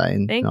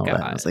pro-Palestine Thank and all God.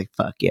 that. I was like,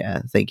 fuck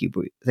yeah. Thank you,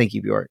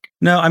 Bjork.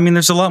 No, I mean,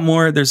 there's a lot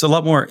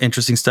more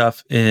interesting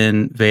stuff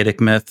in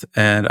Vedic myth,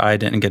 and I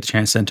didn't get a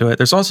chance into it.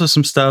 There's also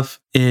some stuff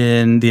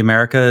in the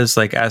Americas,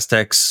 like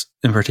Aztecs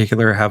in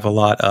particular have a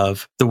lot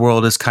of the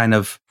world is kind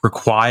of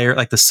require,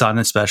 like the sun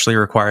especially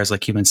requires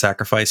like human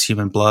sacrifice,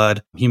 human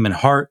blood, human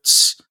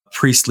hearts,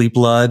 priestly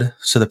blood.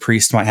 So the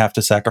priest might have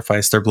to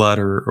sacrifice their blood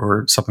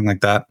or something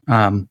like that.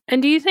 And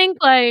do you think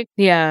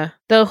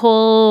the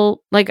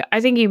whole, like, I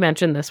think you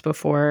mentioned this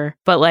before,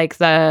 but like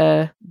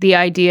the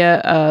idea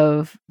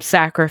of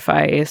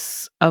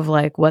sacrifice, of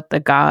like what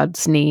the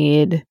gods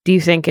need, do you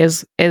think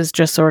is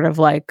just sort of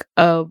like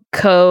a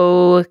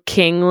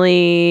co-kingly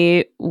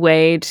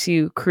way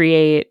to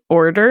create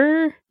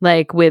order,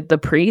 like with the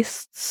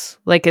priests?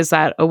 Like, is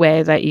that a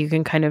way that you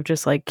can kind of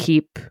just like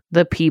keep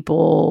the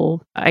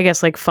people, I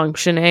guess, like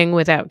functioning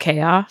without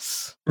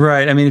chaos?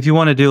 Right. I mean, if you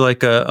want to do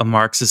like a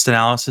Marxist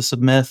analysis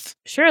of myth,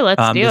 sure,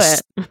 let's do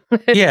it.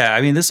 Yeah,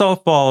 I mean, this all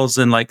falls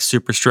in like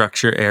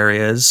superstructure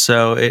areas.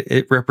 So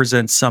it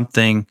represents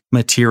something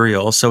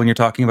material. So when you're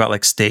talking about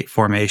like state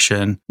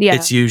formation,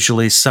 it's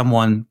usually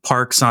someone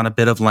parks on a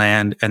bit of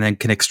land and then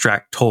can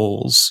extract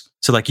tolls.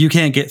 So like, you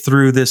can't get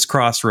through this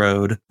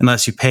crossroad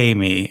unless you pay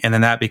me. And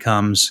then that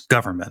becomes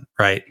government,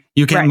 right?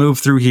 You can't move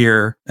through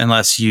here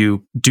unless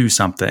you do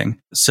something.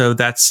 So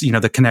that's, you know,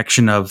 the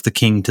connection of the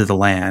king to the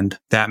land.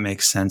 That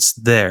makes sense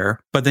there.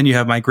 But then you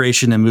have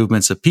migration and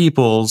movements of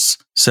peoples.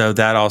 So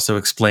that also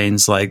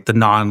explains like the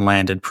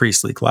non-landed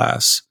priestly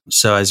class.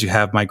 So as you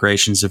have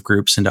migrations of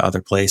groups into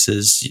other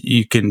places,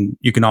 you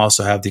can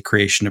also have the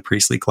creation of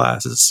priestly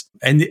classes,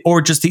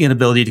 or just the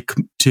inability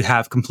to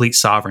have complete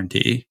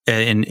sovereignty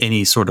in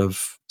any sort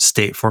of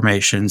state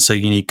formation. So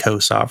you need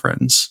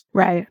co-sovereigns.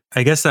 Right.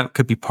 I guess that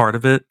could be part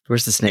of it.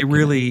 Where's the snake? It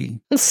really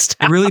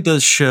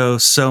does show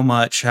so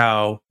much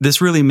how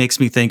this really makes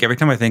me think, every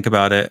time I think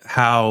about it,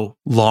 how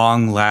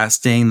long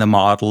lasting the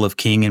model of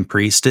king and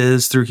priest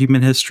is through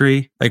human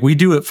history. Like, we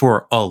do it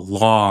for a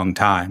long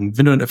time. We've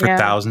been doing it for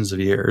thousands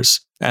of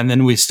years. And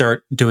then we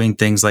start doing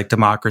things like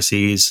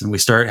democracies, and we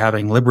start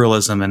having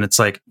liberalism. And it's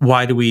like,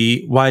 why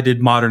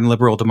did modern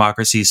liberal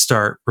democracies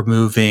start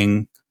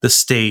removing the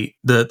state,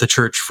 the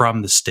church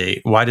from the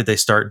state? Why did they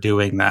start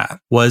doing that?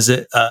 Was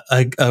it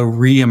a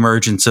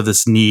reemergence of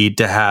this need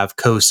to have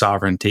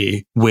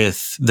co-sovereignty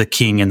with the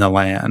king and the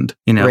land?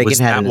 You know, was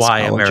that why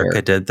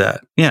America did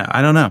that? Yeah,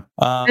 I don't know.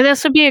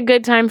 This would be a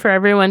good time for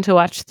everyone to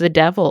watch The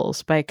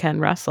Devils by Ken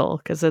Russell,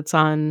 because it's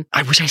on...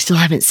 I wish I still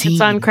haven't seen.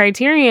 It's on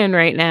Criterion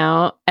right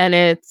now, and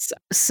it's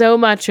so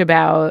much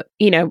about,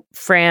 you know,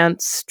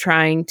 France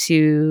trying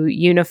to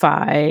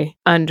unify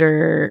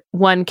under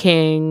one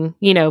king,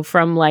 you know,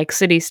 from like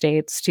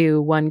city-states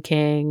to one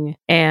king,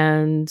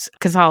 and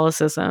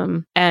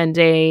Catholicism, and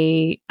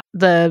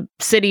the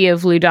city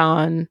of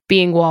Loudun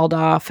being walled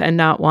off and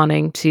not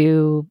wanting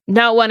to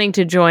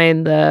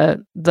join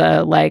the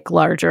like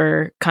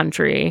larger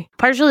country,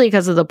 partially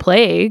because of the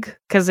plague,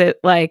 because it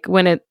like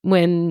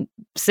when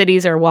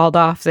cities are walled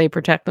off, they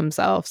protect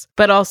themselves,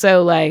 but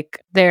also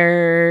like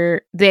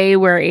they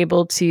were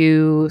able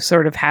to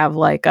sort of have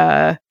like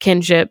a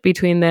kinship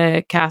between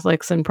the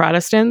Catholics and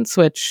Protestants,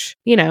 which,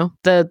 you know,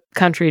 the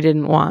country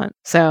didn't want.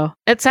 So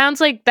it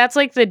sounds like that's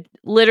like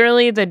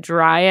literally the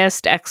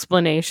driest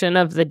explanation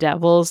of The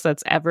Devils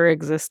that's ever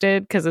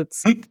existed, because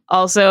it's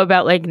also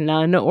about like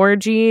nun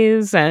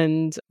orgies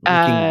and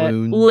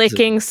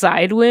licking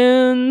side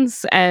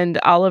wounds, and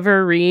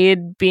Oliver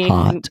Reed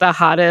being the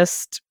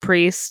hottest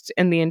priest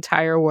in the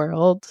entire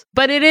world.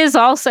 But it is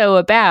also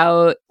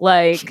about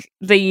like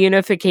the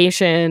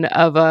unification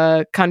of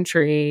a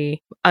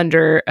country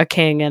under a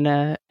king and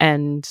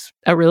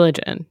a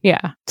religion.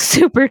 Yeah.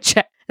 Super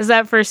chat. Is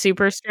that for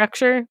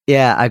superstructure?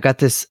 Yeah, I've got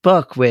this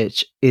book,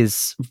 which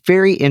is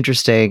very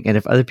interesting. And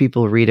if other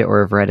people read it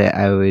or have read it,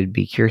 I would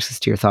be curious as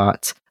to your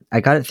thoughts.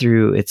 I got it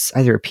through, it's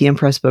either a PM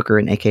Press book or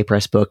an AK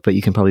Press book, but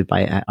you can probably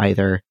buy it at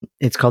either.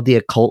 It's called The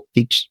Occult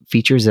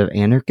Features of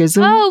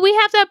Anarchism. Oh, we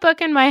have that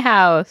book in my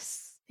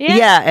house.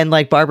 Yeah, and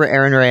like Barbara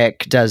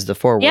Ehrenreich does the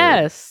foreword.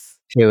 Yes.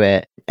 To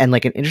it. And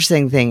like an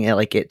interesting thing,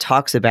 it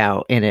talks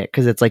about in it,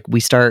 because it's like we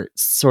start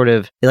sort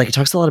of like, it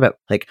talks a lot about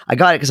like, I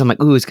got it because I'm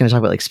like, ooh, it's going to talk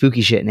about like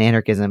spooky shit and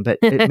anarchism, but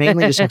it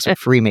mainly just talks about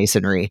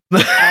Freemasonry.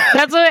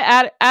 That's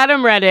what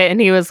Adam read it,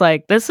 and he was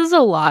like, this is a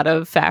lot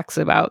of facts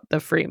about the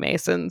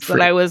Freemasons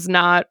that I was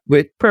not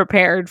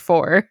prepared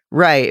for.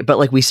 Right. But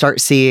like we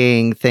start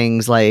seeing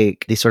things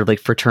like these sort of like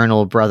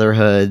fraternal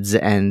brotherhoods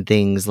and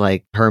things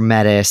like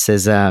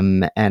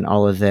Hermeticism and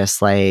all of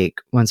this,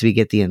 like once we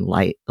get the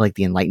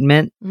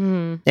Enlightenment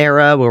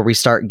era, where we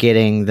start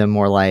getting the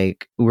more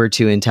like, we're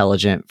too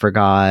intelligent for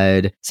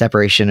God,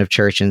 separation of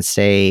church and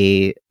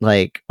state,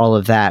 like all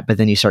of that. But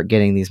then you start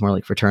getting these more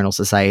like fraternal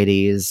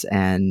societies,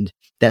 and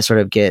that sort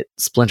of get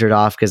splintered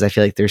off, because I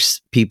feel like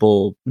there's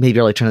people maybe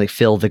are like trying to like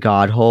fill the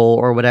God hole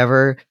or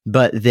whatever.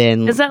 But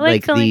then is that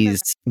like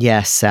these,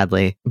 yes,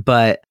 sadly.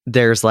 But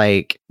there's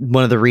like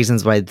one of the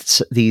reasons why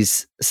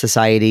these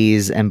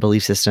societies and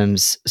belief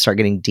systems start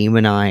getting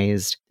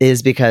demonized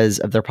is because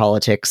of their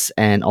politics,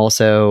 and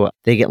also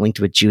they get linked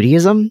with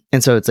Judaism.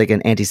 And so it's like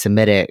an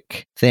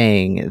anti-Semitic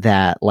thing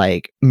that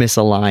like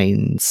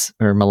misaligns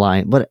or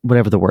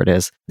whatever the word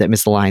is, that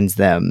misaligns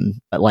them.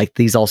 But like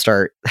these all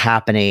start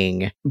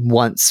happening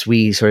once once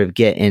we sort of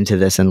get into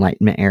this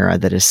Enlightenment era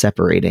that is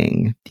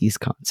separating these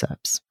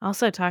concepts.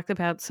 Also talked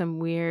about some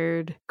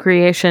weird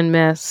creation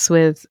myths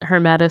with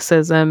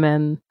Hermeticism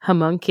and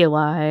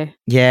homunculi.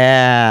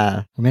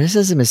 Yeah.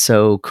 Hermeticism is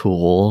so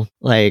cool.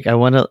 Like I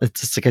want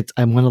to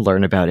I want to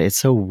learn about it. It's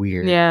so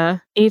weird. Yeah.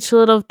 Each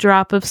little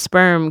drop of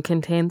sperm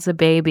contains a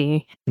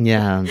baby.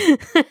 Yeah.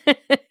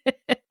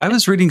 I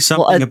was reading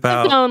something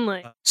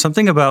Only.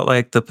 about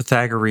like the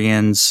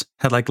Pythagoreans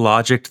had like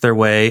logicked their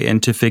way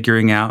into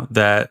figuring out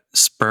that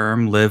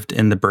sperm lived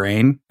in the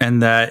brain,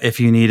 and that if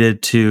you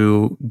needed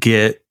to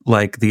get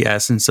like the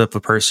essence of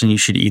a person, you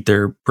should eat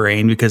their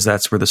brain because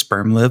that's where the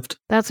sperm lived.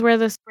 That's where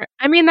the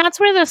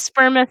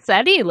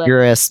spermaceti live.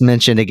 Eurus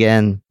mentioned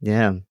again.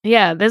 Yeah.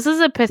 Yeah, this is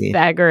a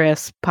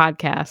Pythagoras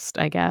podcast,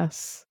 I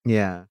guess.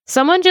 Yeah.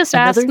 Someone just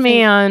asked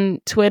me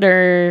on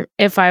Twitter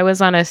if I was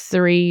on a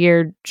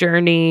 3-year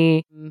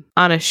journey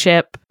on a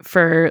ship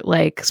for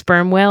like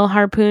sperm whale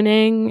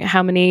harpooning.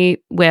 How many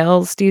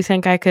whales do you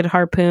think I could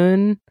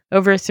harpoon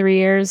over 3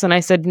 years? And I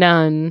said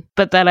none,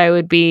 but that I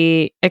would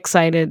be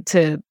excited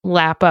to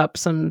lap up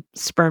some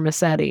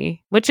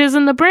spermaceti, which is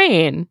in the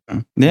brain.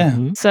 Yeah.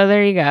 Mm-hmm. So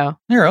there you go.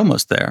 You're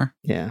almost there.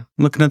 Yeah.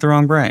 I'm looking at the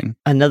wrong brain.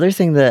 Another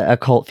thing the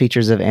Occult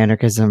Features of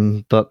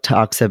Anarchism book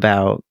talks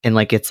about in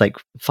like its like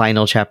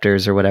final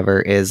chapters or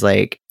whatever is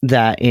like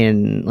that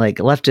in like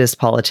leftist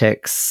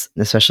politics,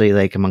 especially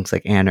like amongst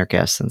like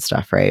anarchists and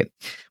stuff, right?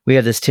 We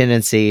have this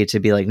tendency to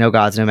be like, no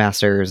gods, no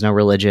masters, no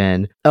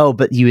religion. Oh,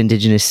 but you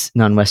indigenous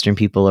non-Western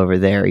people over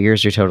there,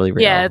 yours are totally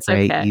real. Yeah, it's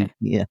right? okay.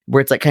 Yeah. Where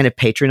it's like kind of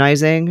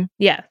patronizing.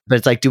 Yeah. But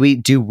it's like, do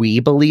we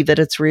believe that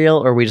it's real?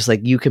 Or are we just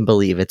like, you can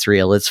believe it's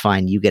real. It's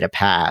fine. You get a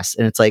pass.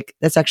 And it's like,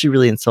 that's actually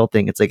really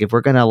insulting. It's like, if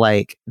we're going to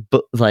like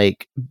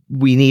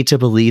we need to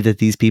believe that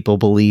these people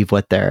believe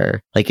what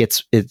they're like,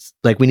 it's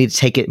like, we need to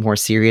take it more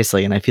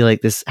seriously. And I feel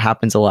like this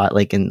happens a lot,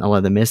 like in a lot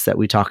of the myths that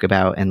we talk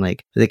about and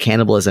like the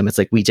cannibalism, it's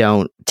like, we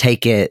don't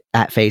take it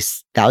at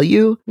face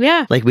value.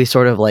 Yeah. Like we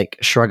sort of like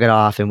shrug it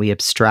off and we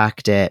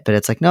abstract it. But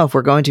it's like, no, if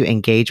we're going to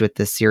engage with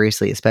this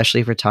seriously,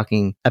 especially if we're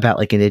talking about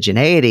like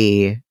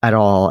indigeneity at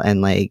all,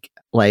 and like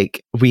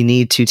we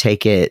need to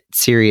take it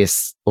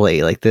seriously.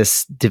 Like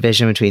this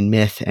division between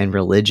myth and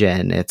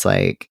religion, it's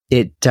like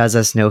it does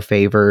us no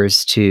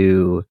favors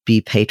to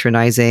be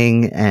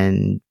patronizing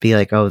and be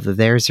like, oh,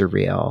 theirs are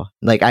real.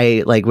 Like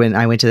when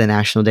I went to the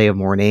National Day of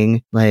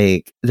Mourning,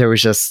 like there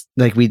was just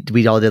like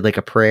we all did like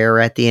a prayer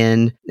at the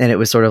end, and it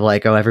was sort of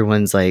like, oh,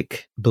 everyone's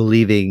like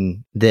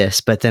believing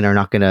this, but then are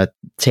not going to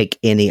take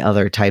any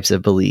other types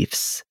of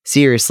beliefs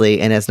seriously.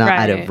 And it's not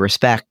out of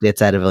respect,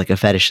 it's out of like a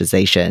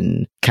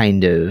fetishization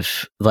kind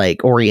of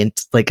like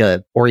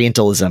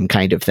Orientalism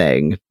kind of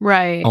thing.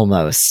 Right.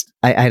 Almost.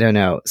 I don't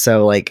know.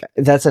 So like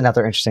that's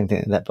another interesting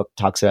thing that book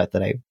talks about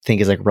that I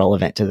think is like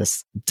relevant to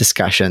this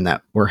discussion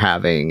that we're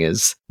having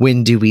is,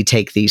 when do we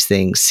take these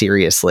things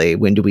seriously?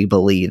 When do we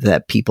believe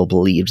that people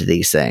believed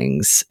these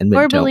things? And when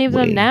or believe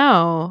them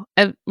now?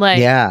 Like,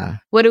 yeah.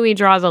 What do we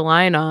draw the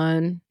line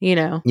on? You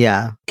know?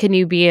 Yeah. Can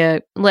you be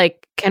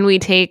can we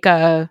take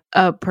a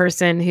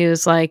person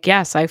who's like,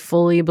 yes, I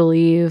fully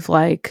believe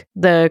like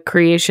the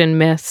creation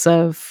myths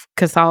of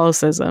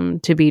Catholicism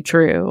to be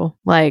true?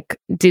 Like,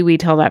 do we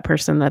tell that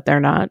person that they're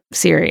not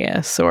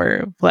serious,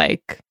 or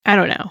like, I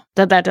don't know,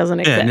 that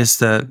doesn't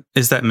exist? Yeah, and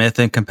is that myth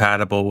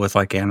incompatible with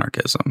like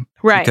anarchism?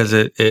 Right. Because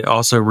it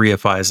also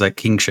reifies like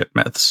kingship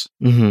myths.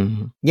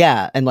 Mm-hmm.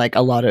 Yeah. And like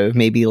a lot of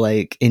maybe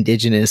like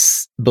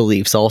indigenous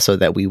beliefs also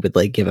that we would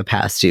like give a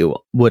pass to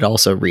would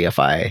also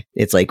reify.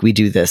 It's like we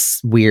do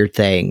this weird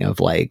thing of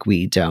like,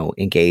 we don't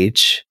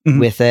engage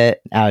with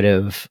it out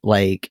of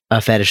like a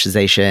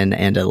fetishization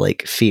and a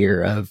like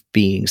fear of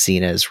being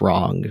seen as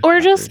wrong. Or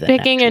just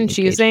picking and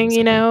choosing,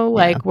 you know,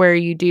 like where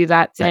you do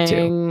that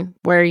thing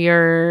where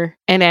you're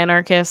an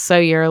anarchist. So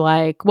you're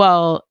like,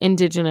 well,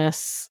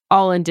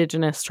 all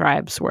indigenous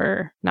tribes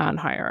were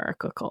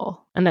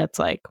non-hierarchical. And that's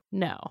like,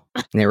 no.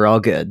 They were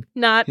all good.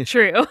 Not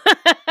true.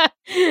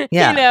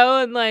 Yeah. You know,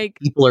 and like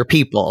people are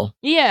people.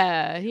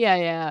 Yeah.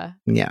 Yeah,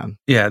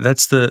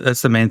 that's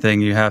the main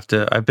thing. You have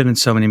to. I've been in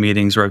so many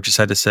meetings where I've just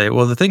had to say,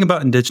 well, the thing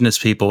about indigenous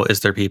people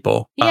is they're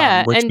people.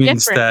 Yeah, which and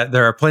means that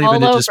there are plenty of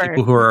indigenous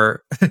people who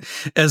are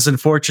as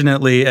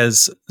unfortunately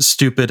as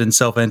stupid and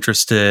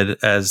self-interested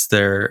as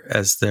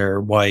their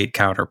white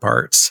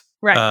counterparts.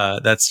 Right.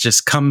 That's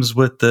just comes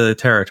with the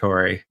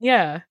territory.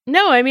 Yeah.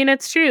 No, I mean,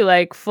 it's true.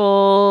 Like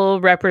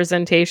full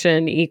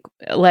representation,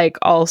 like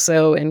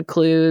also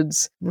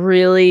includes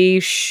really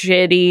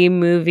shitty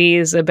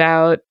movies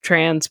about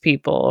trans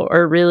people,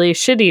 or really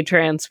shitty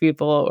trans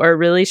people, or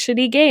really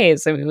shitty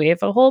gays. I mean, we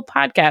have a whole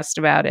podcast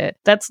about it.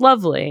 That's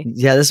lovely.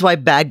 Yeah. This is why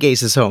bad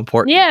gays is so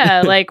important.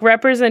 Yeah. Like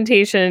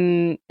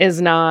representation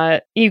is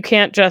not, you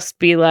can't just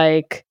be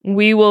like,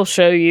 we will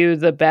show you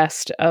the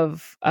best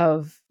of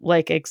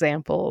like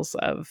examples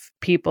of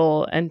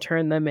people and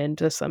turn them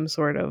into some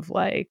sort of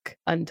like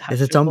untouchable.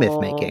 It's its own myth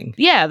making.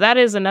 Yeah, that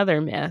is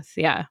another myth.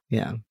 Yeah.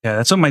 Yeah. Yeah,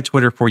 that's what my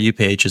Twitter For You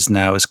page is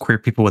now, is queer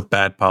people with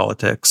bad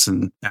politics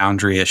and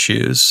boundary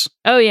issues.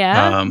 Oh,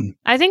 yeah?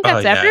 I think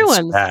that's yeah, it's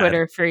everyone's bad.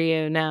 Twitter For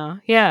You now.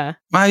 Yeah.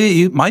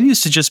 Mine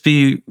used to just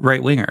be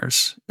right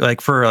wingers,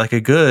 like for like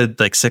a good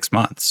like 6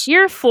 months.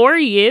 You're For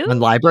You? On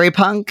Library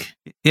Punk?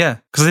 Yeah,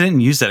 because I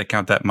didn't use that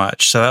account that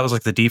much, so that was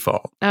like the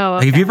default. Oh,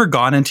 Like, have you okay. ever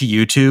gone into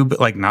YouTube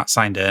like not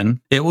signed in?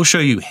 It will show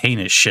you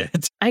heinous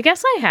shit. I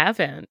guess I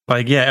haven't.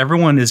 Like, yeah,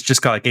 everyone is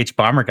just got like H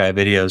Bomber Guy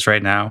videos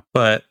right now.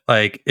 But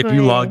like, if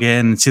you Right. log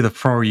in and see the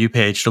For You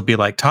page, it'll be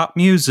like top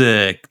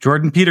music,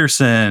 Jordan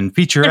Peterson,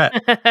 featurette.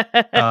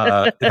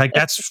 Like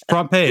that's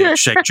front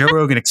page, like Joe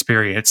Rogan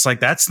Experience. Like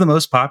that's the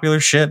most popular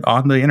shit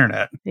on the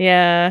internet.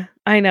 Yeah,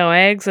 I know.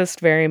 I exist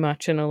very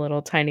much in a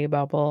little tiny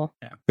bubble.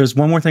 Yeah. There's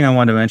one more thing I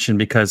wanted to mention,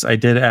 because I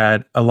did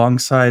add,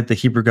 alongside the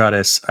Hebrew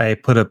Goddess, I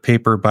put a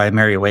paper by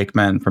Mary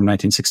Wakeman from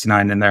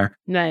 1969 in there.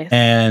 Nice.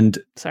 And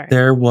Sorry.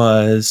 there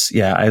was,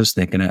 yeah, I was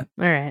thinking it.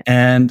 All right.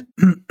 And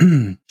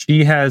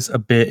she has a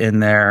bit in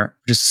there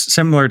just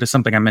similar to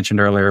something I mentioned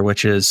earlier,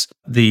 which is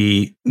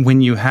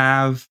when you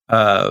have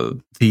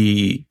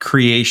the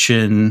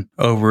creation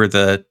over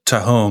the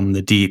Tehom,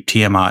 the deep,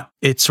 Tiamat,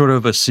 it sort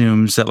of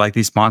assumes that like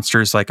these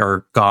monsters like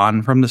are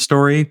gone from the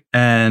story.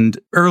 And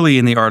early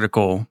in the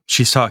article,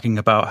 she's talking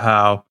about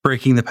how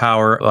breaking the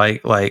power,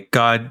 like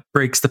God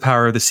breaks the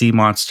power of the sea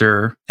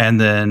monster and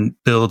then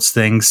builds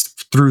things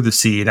through the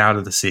sea and out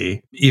of the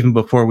sea, even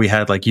before we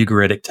had like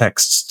Ugaritic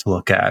texts to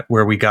look at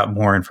where we got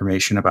more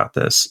information about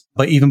this.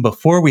 But even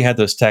before we had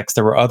those texts,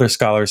 there were other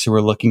scholars who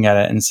were looking at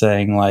it and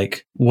saying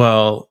like,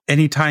 well,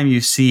 anytime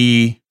you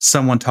see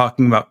someone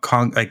talking about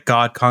like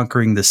God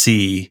conquering the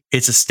sea,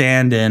 it's a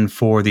stand-in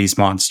for these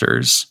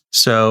monsters.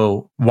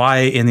 So why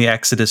in the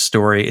Exodus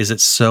story is it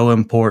so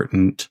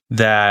important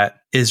that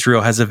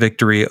Israel has a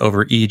victory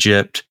over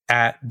Egypt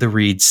at the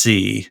Reed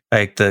Sea,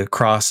 like the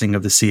crossing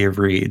of the Sea of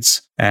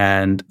Reeds,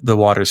 and the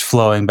waters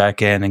flowing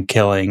back in and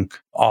killing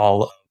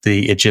all of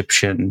the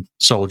Egyptian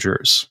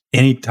soldiers?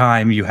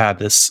 Anytime you have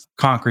this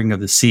conquering of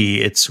the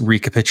sea, it's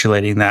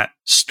recapitulating that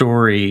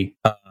story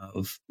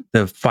of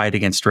the fight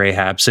against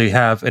Rahab. So you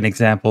have an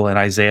example in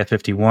Isaiah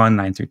 51,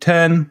 9 through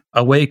 10.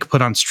 Awake,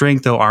 put on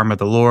strength, O arm of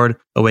the Lord.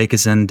 Awake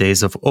as in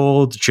days of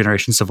old,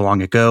 generations of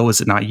long ago.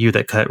 Was it not you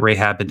that cut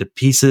Rahab into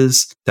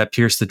pieces, that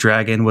pierced the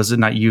dragon? Was it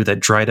not you that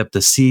dried up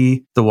the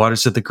sea, the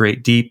waters of the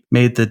great deep,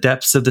 made the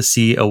depths of the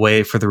sea a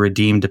way for the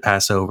redeemed to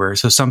pass over?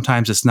 So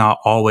sometimes it's not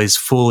always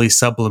fully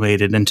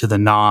sublimated into the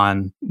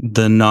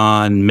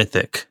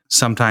non-mythic.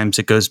 Sometimes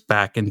it goes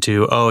back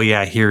into, oh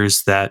yeah,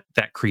 here's that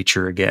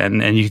creature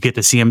again. And you get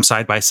to see him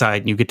side by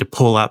side and you get to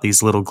pull out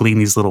glean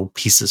these little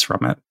pieces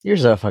from it. You're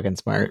so fucking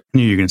smart. I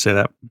knew you were going to say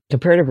that.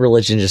 Comparative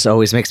religion just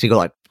always makes me go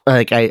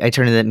like I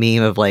turn to that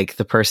meme of like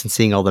the person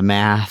seeing all the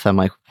math. I'm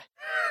like,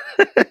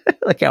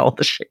 like how all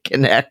the shit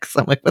connects.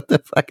 I'm like, what the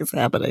fuck is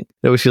happening?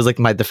 It always feels like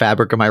the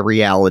fabric of my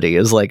reality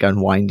is like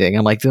unwinding.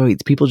 I'm like, oh,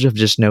 people have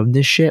just known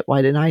this shit.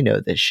 Why didn't I know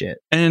this shit?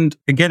 And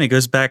again, it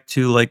goes back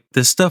to like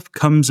this stuff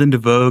comes into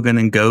vogue and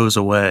then goes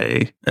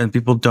away. And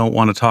people don't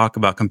want to talk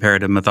about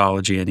comparative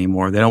mythology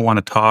anymore. They don't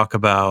want to talk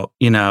about,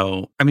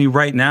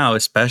 right now,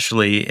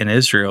 especially in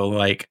Israel,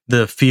 like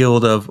the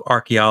field of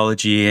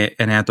archaeology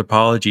and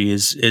anthropology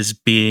is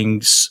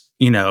being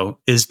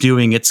is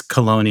doing its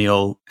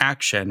colonial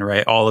action,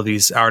 right? All of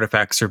these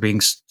artifacts are being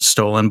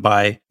stolen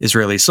by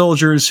Israeli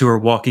soldiers who are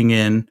walking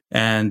in,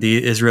 and the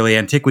Israeli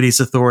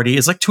Antiquities Authority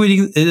is like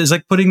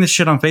putting this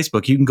shit on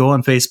Facebook. You can go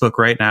on Facebook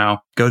right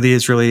now, go to the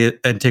Israeli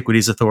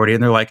Antiquities Authority,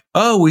 and they're like,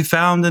 oh, we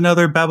found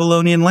another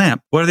Babylonian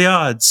lamp. What are the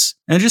odds?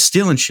 And they're just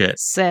stealing shit.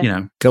 Sick.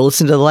 Go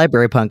listen to the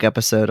Library Punk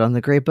episode on the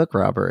Great Book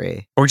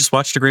Robbery. Or just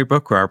watch The Great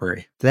Book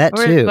Robbery. That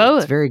Or too.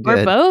 both. It's very good.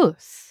 Or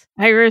both.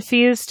 I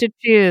refuse to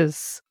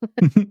choose.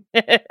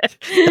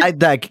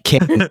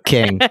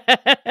 King.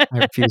 I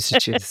refuse to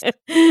choose.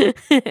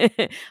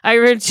 I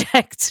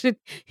reject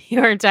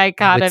your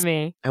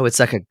dichotomy. I would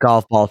suck a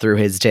golf ball through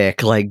his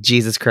dick. Like,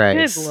 Jesus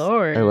Christ. Good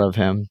Lord. I love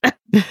him.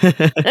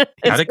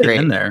 How'd it get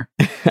in there?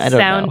 I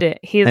don't know.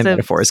 He's My a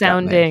metaphors got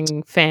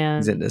sounding fan.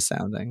 He's into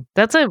sounding.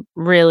 That's a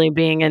really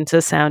being into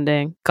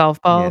sounding.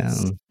 Golf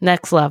balls. Yeah.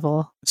 Next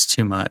level. It's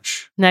too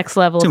much. Next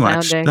level Too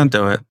much. sounding. Don't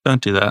do it.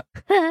 Don't do that.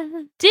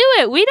 Do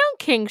it. We don't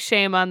kink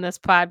shame on this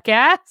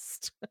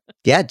podcast.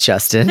 Yeah,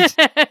 Justin.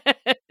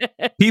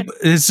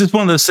 It's just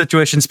one of those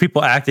situations,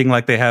 people acting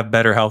like they have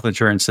better health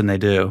insurance than they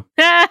do.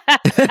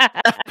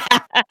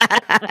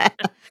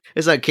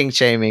 It's not king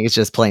shaming. It's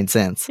just plain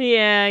sense.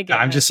 Yeah, I get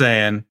I'm it. just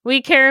saying.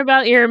 We care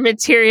about your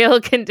material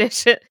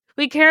condition.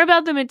 We care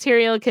about the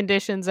material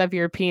conditions of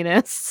your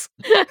penis.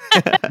 You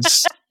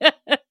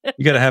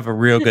got to have a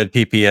real good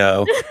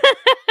PPO.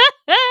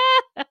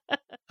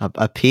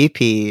 A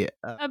PP.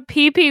 A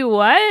PP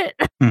what?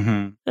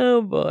 Mm-hmm.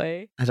 Oh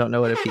boy. I don't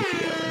know what a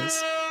PPO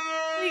is.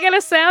 You got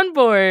a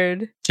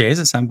soundboard. Jay has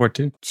a soundboard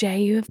too.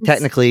 Jay, you have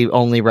Technically,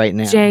 only right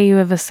now. Jay, you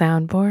have a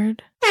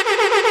soundboard.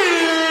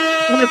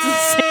 That's the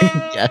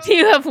same. Yes.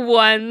 You have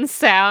one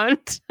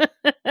sound.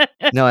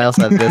 No, I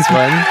also have this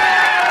one.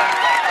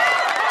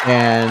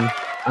 And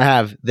I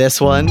have this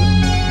one.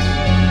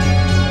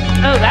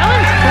 Oh,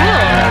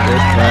 that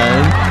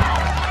This one.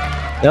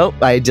 Nope,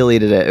 I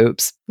deleted it. Oops.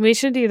 one's cool. We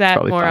should do that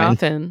Probably more fine.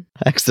 often.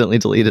 I accidentally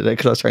deleted it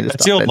because I was trying to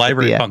That's stop the old it.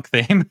 library Yeah, punk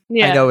theme.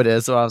 Yeah. I know it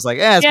is. So I was like,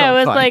 it's Yeah, it probably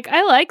was fine. like,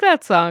 I like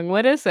that song.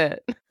 What is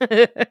it?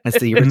 That's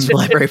the original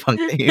library punk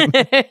theme.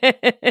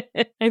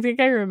 I think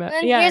I remember. And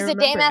then Yeah, I here's the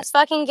remember damn it. ass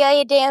fucking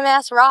gay, damn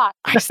ass rock.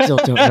 I still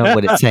don't know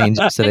what it's saying.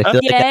 Just that I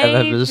feel like I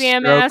have Gay, a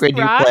damn stroke ass when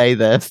you rock. play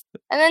this.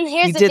 And then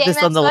here's You the did damn this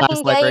on ass the last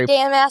fucking gay, library-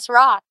 damn ass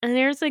rock. And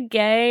there's a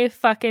gay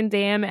fucking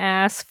damn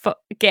ass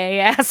gay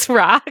ass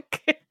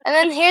rock. And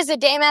then here's the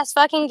damn ass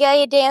fucking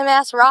gay, damn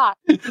ass rock.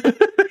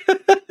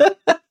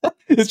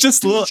 It's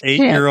just little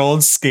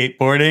 8-year-olds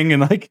skateboarding,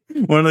 and like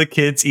one of the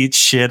kids eats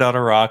shit on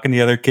a rock, and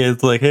the other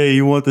kid's like, "Hey,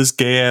 you want this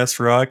gay ass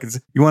rock?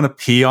 You want to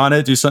pee on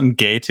it? Do something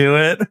gay to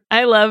it."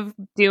 I love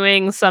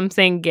doing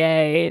something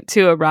gay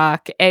to a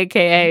rock,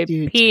 aka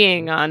Dude,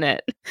 peeing on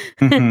it.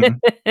 Mhm.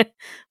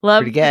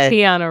 Love Pretty to gay.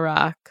 pee on a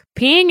rock.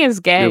 Peeing is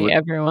gay, Dude.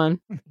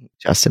 everyone.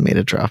 Justin made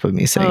a drop of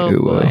me saying, Oh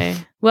ooh, boy.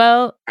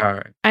 Well, All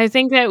right. I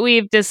think that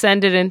we've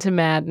descended into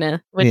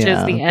madness, which is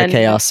Yeah, the end.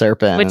 chaos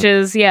serpent. Which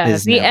is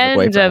is the now my end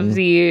boyfriend. of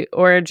the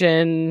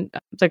origin,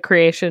 the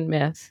creation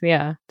myth.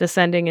 Yeah,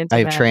 descending into.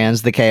 I've madness.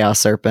 trans the chaos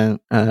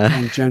serpent.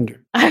 Transgender.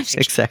 I've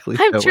Exactly.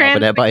 I'm so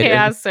trans Robert the Biden.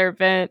 chaos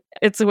serpent.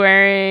 It's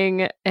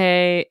wearing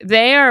a.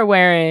 They are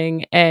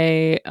wearing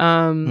a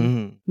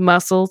Mhm.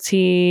 muscle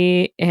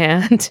tee,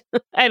 and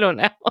I don't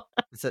know.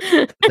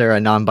 They're a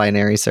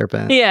non-binary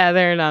serpent. Yeah,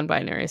 they're a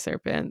non-binary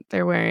serpent.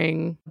 They're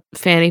wearing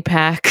fanny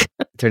pack.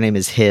 Their name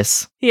is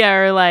Hiss. Yeah,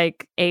 or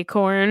like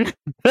acorn.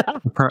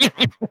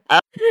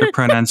 The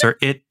pronouns are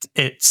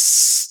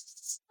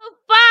it's. Oh,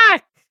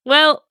 fuck.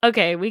 Well,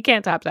 okay, we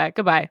can't top that.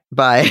 Goodbye.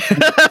 Bye.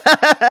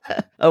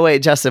 Oh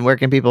wait, Justin, where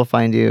can people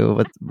find you?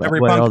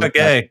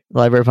 Librarypunk.gay.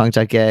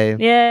 Librarypunk.gay.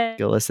 Yeah,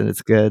 Go listen.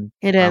 It's good.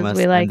 it is. Promise.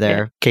 We I'm like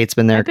there. it. Kate's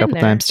been there I've a been couple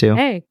there. times too.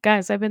 Hey,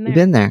 guys, I've been there. You've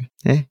been there.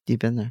 Hey, you've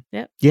been there.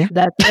 Yep. Yeah.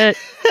 That's it.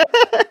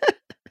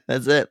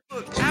 That's it.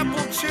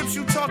 Apple chips,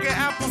 you talking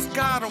apples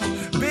got 'em.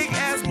 Big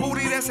ass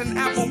booty, that's an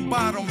apple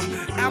bottom.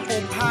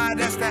 Apple pie,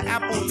 that's the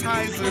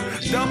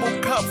appetizer. Double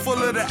cup full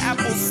of the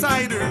apple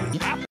cider.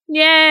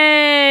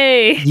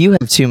 Yay! You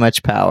have too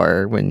much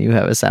power when you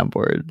have a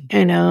soundboard.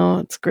 I know,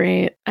 it's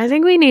great. I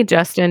think we need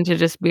Justin to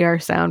just be our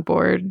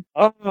soundboard.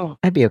 Oh,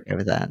 I'd be okay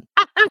with that.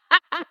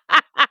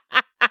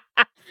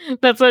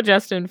 That's what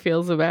Justin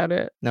feels about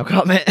it. No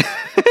comment.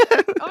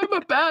 I'm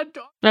a bad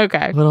dog.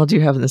 Okay. What all do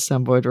you have in the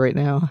soundboard right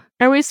now?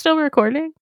 Are we still recording?